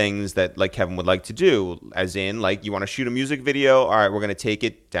school things that like Kevin would like to do, as in like you want to shoot a music video. All right, we're going to take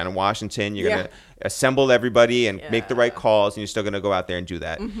it down in Washington. You're going to assemble everybody and make the right calls, and you're still going to go out there and do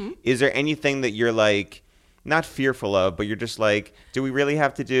that. Is there anything that you're like not fearful of, but you're just like, do we really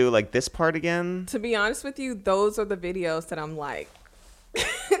have to do like this part again? To be honest with you, those are the videos that I'm like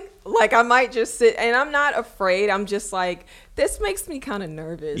like I might just sit, and I'm not afraid. I'm just like, this makes me kind of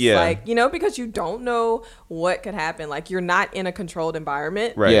nervous. Yeah. Like, because you don't know what could happen. Like, you're not in a controlled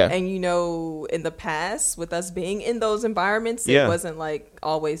environment. Right. Yeah. And in the past, with us being in those environments, it wasn't like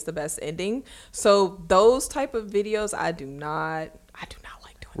always the best ending. So those type of videos, I do not like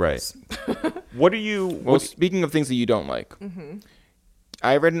doing. Right. Those. What are you? Well, speaking of things that you don't like,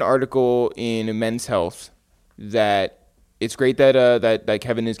 I read an article in Men's Health that it's great that that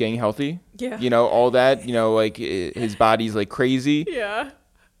Kevin is getting healthy. Yeah. All that. Like his body's like crazy. Yeah.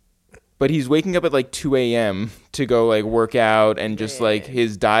 But he's waking up at like 2 a.m. to go like work out, and just like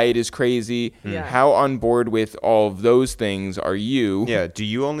his diet is crazy. Yeah. How on board with all of those things are you? Yeah. Do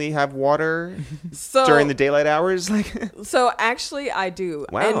you only have water So during the daylight hours? Like, So actually, I do.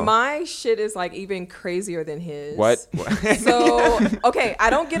 Wow. And my shit is like even crazier than his. What? So, okay,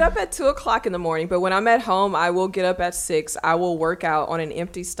 I don't get up at 2:00 in the morning, but when I'm at home, I will get up at 6. I will work out on an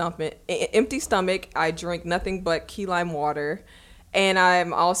empty stomach. I drink nothing but key lime water. And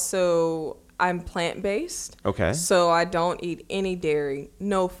I'm plant-based. Okay. So I don't eat any dairy,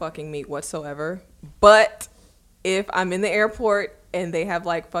 no fucking meat whatsoever. But if I'm in the airport and they have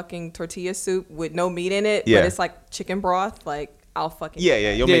like fucking tortilla soup with no meat in it, but it's like chicken broth, like I'll fucking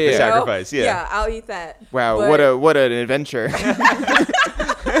yeah. You'll make the sacrifice. Yeah. I'll eat that. Wow, But what an adventure.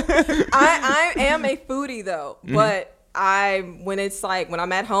 I am a foodie though, but when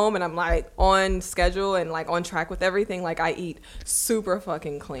I'm at home and I'm like on schedule and like on track with everything, like I eat super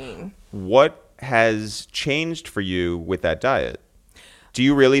fucking clean. What has changed for you with that diet? Do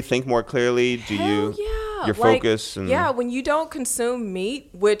you really think more clearly? Do Hell you yeah. your Like, focus? And when you don't consume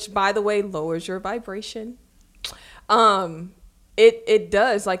meat, which by the way lowers your vibration, it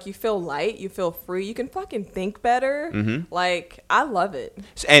does. Like you feel light, you feel free, you can fucking think better. Like I love it.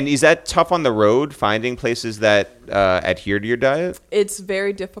 And is that tough on the road, finding places that adhere to your diet? It's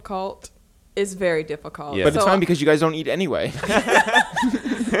very difficult. It's very difficult. Yeah. But it's So fine because you guys don't eat anyway.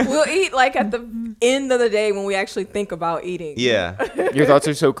 we'll eat like at the end of the day when we actually think about eating. Yeah. Your thoughts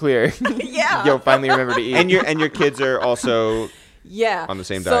are so clear. Yeah. You'll finally remember to eat. and your kids are also on the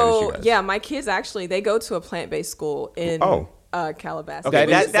same diet as you guys. Yeah, my kids actually, they go to a plant-based school in Calabasas. Okay,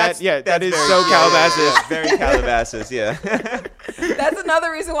 that is very- so Calabasas. yeah, very Calabasas. Yeah. That's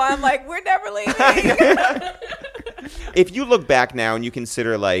another reason why I'm like, we're never leaving. If you look back now and you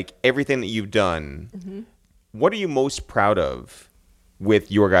consider like everything that you've done, what are you most proud of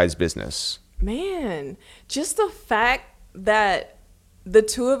with your guys' business? Man, just the fact that the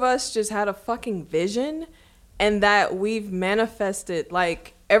two of us just had a fucking vision and that we've manifested,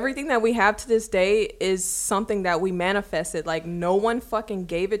 like, everything that we have to this day is something that we manifested. Like, no one fucking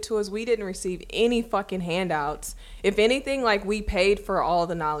gave it to us. We didn't receive any fucking handouts. If anything, like, we paid for all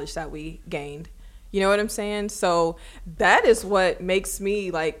the knowledge that we gained. You know what I'm saying? So that is what makes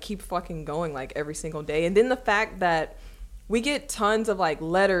me, like, keep fucking going, like, every single day. And then the fact that we get tons of, like,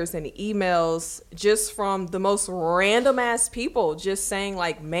 letters and emails just from the most random ass people just saying,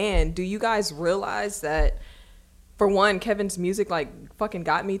 like, man, do you guys realize that, for one, Kevin's music, like, fucking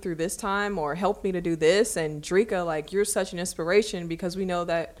got me through this time or helped me to do this? And Dreka, like, you're such an inspiration, because we know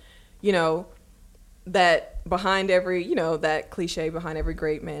that, you know, that behind every, you know, that cliche, behind every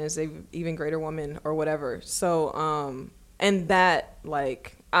great man is an even greater woman or whatever. So, and that,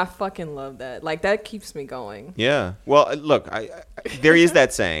 like, I fucking love that. Like, that keeps me going. Yeah. Well, look, there is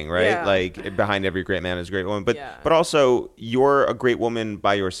that saying, right? Yeah. Like, behind every great man is a great woman. But Yeah. but also, you're a great woman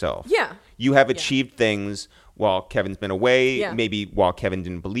by yourself. Yeah. You have achieved things while Kevin's been away, Yeah. maybe while Kevin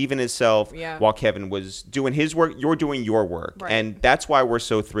didn't believe in himself, Yeah. while Kevin was doing his work, you're doing your work. Right. And that's why we're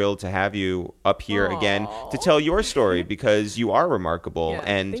so thrilled to have you up here again to Aw. tell your story, because you are remarkable. Yeah,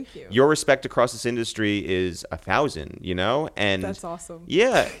 and thank you. your respect across this industry is 1,000, you know? And That's awesome.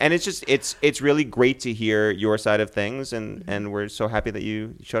 Yeah. And it's just, it's really great to hear your side of things. And we're so happy that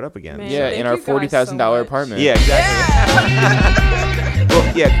you showed up again. Man. Yeah, Thank in our you guys so $40,000 much. apartment. Yeah, exactly.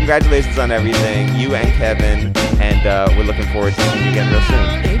 Well, yeah, congratulations on everything, you and Kevin, and we're looking forward to seeing you again real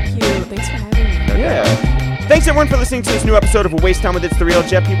soon. Thank you. Thanks for having me. Yeah. Thanks everyone for listening to this new episode of A Waste Time with It's The Real.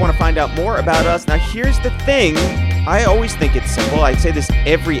 Jeff, people want to find out more about us. Now, here's the thing. I always think it's simple. I say this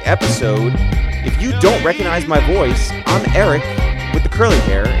every episode. If you don't recognize my voice, I'm Eric with the curly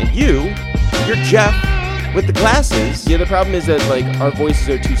hair, and you're Jeff with the glasses. Yeah, the problem is that, like, our voices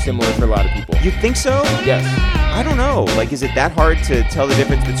are too similar for a lot of people. You think so? Yes. I don't know. Like, is it that hard to tell the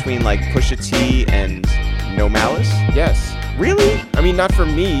difference between, like, Pusha T and No Malice? Yes. Really? I mean, not for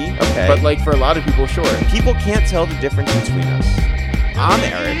me, Okay. but, like, for a lot of people, sure. People can't tell the difference between us. I'm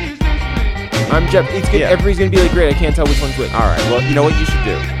Eric. I'm Jeff. It's good. Yeah. Everybody's going to be like, great, I can't tell which one's which. All right. Well, you know what you should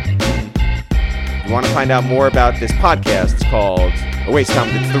do? You want to find out more about this podcast? It's called A Waste Time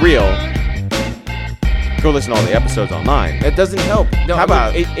with It's The Real. Go listen to all the episodes online. That doesn't help. No, How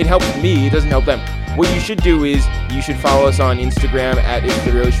about- it helps me? It doesn't help them. What you should do is you should follow us on Instagram at It's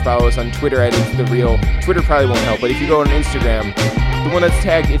The Real. You should follow us on Twitter at It's The Real. Twitter probably won't help, but if you go on Instagram, the one that's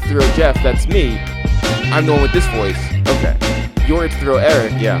tagged It's The Real Jeff, that's me. I'm the one with this voice. Okay. You're It's The Real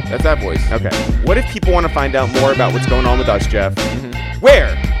Eric. Yeah. That's that voice. Okay. What if people want to find out more about what's going on with us, Jeff?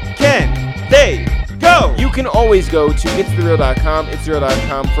 Where can they go? You can always go to itsthereal.com,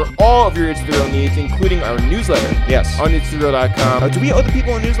 itsthereal.com for all of your It's The Real needs, including our newsletter. Yes. On itsthereal.com. Do we owe the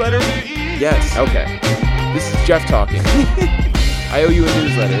people a newsletter? Yes. Okay. This is Jeff talking. I owe you a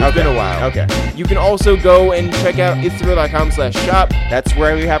newsletter. It's been a while. Okay. You can also go and check out itsthereal.com/shop. That's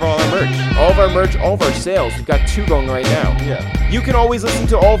where we have all our merch. All of our merch, all of our sales. We've got 2 going right now. Yeah. You can always listen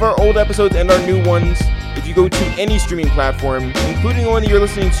to all of our old episodes and our new ones if you go to any streaming platform, including the one that you're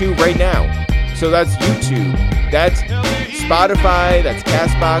listening to right now. So that's YouTube, that's Spotify, that's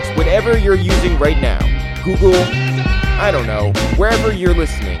CastBox, whatever you're using right now. Google, I don't know, wherever you're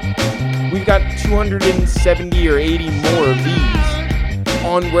listening. We've got 270 or 80 more of these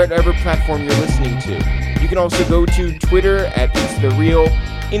on whatever platform you're listening to. You can also go to Twitter at It's The Real,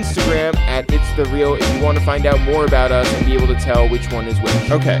 Instagram at It's The Real if you want to find out more about us and be able to tell which one is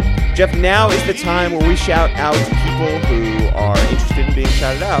which. Okay. Jeff, now is the time where we shout out to people who are interested in being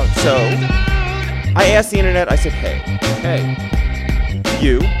shouted out. So, I asked the internet, I said, hey,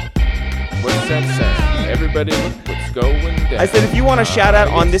 you. What's that sound? Everybody look what's going down. I said, if you want a shout out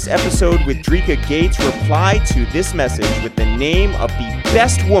on this episode with Dreka Gates, reply to this message with the name of the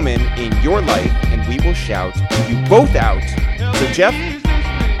best woman in your life, and we will shout you both out. So, Jeff,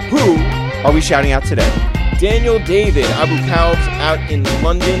 who are we shouting out today? Daniel David Abu Kalb's out in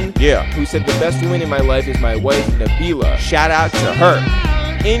London. Yeah. Who said the best woman in my life is my wife Nabila. Shout out to her.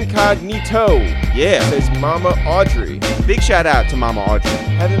 Incognito. Yeah. Says Mama Audrey. Big shout out to Mama Audrey.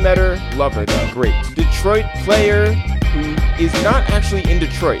 Haven't met her, love her though. Great. Detroit player who is not actually in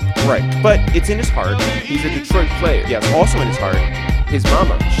Detroit. Right. But it's in his heart. He's a Detroit player. Yes, also in his heart. His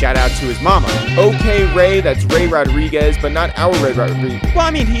mama. Shout out to his mama. OK Ray, that's Ray Rodriguez, but not our Ray Rodriguez. Well,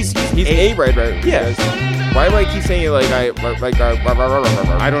 I mean, he's a Ray Rodriguez. Yeah. Why do I keep saying it like I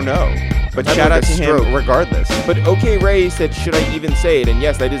don't know. But Had shout like out a to stroke. him regardless. But OK Ray said, should I even say it? And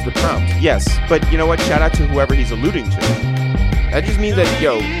yes, that is the prompt. Yes, but you know what? Shout out to whoever he's alluding to. That just means that,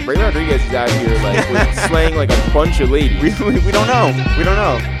 yo, Ray Rodriguez is out here, like, with slaying, like, a bunch of ladies. We don't know. We don't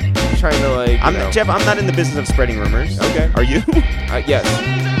know. Trying to, like, Jeff, I'm not in the business of spreading rumors. Okay. Are you? Yes.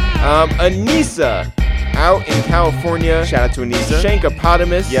 Anissa out in California. Shout out to Anissa.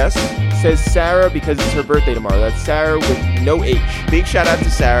 Shankopotamus. Yes. Says Sarah because it's her birthday tomorrow. That's Sarah with no H. Big shout out to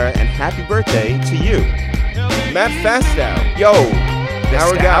Sarah and happy birthday to you. Matt Fastow. Yo,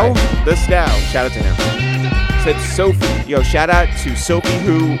 Our guy. The Stow. Shout out to him. Said Sophie. Yo, shout out to Sophie,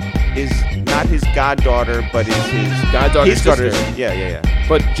 who is not his goddaughter, but is his Goddaughter's sister. Yeah.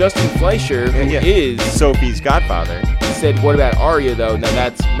 But Justin Fleischer, who Yeah. is, Sophie's godfather. said, what about Arya, though? Now,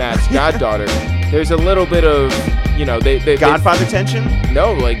 that's Matt's goddaughter. There's a little bit of, they Godfather tension?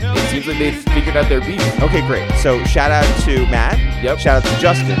 No, like, it seems like they've figured out their beef. Okay, great. So shout out to Matt. Yep. Shout out to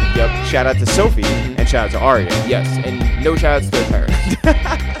Justin. Yep. Shout out to Sophie. And shout out to Arya. Yes, and no shout-outs to their parents.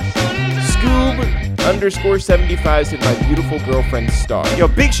 Scoob_75 said, my beautiful girlfriend, Star. Yo,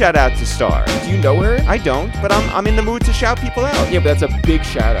 big shout out to Star. Do you know her? I don't, but I'm in the mood to shout people out. Yeah, but that's a big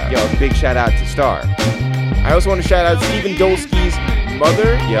shout-out. Yo, big shout out to Star. I also want to shout out Stephen Dolsky's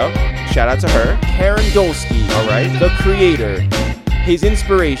mother, Yo, shout out to her. Karen Dolsky. All right. The creator, his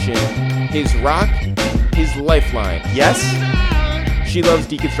inspiration, his rock, his lifeline. Yes? She loves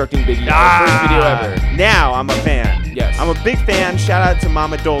deconstructing Biggie. Our first video ever. Now I'm a fan. Yes. I'm a big fan. Shout out to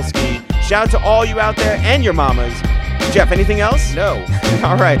Mama Dolsky. Shout out to all you out there and your mamas. Jeff, anything else? No.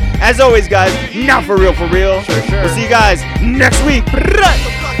 All right. As always, guys, not for real, for real. Sure. We'll see you guys next week.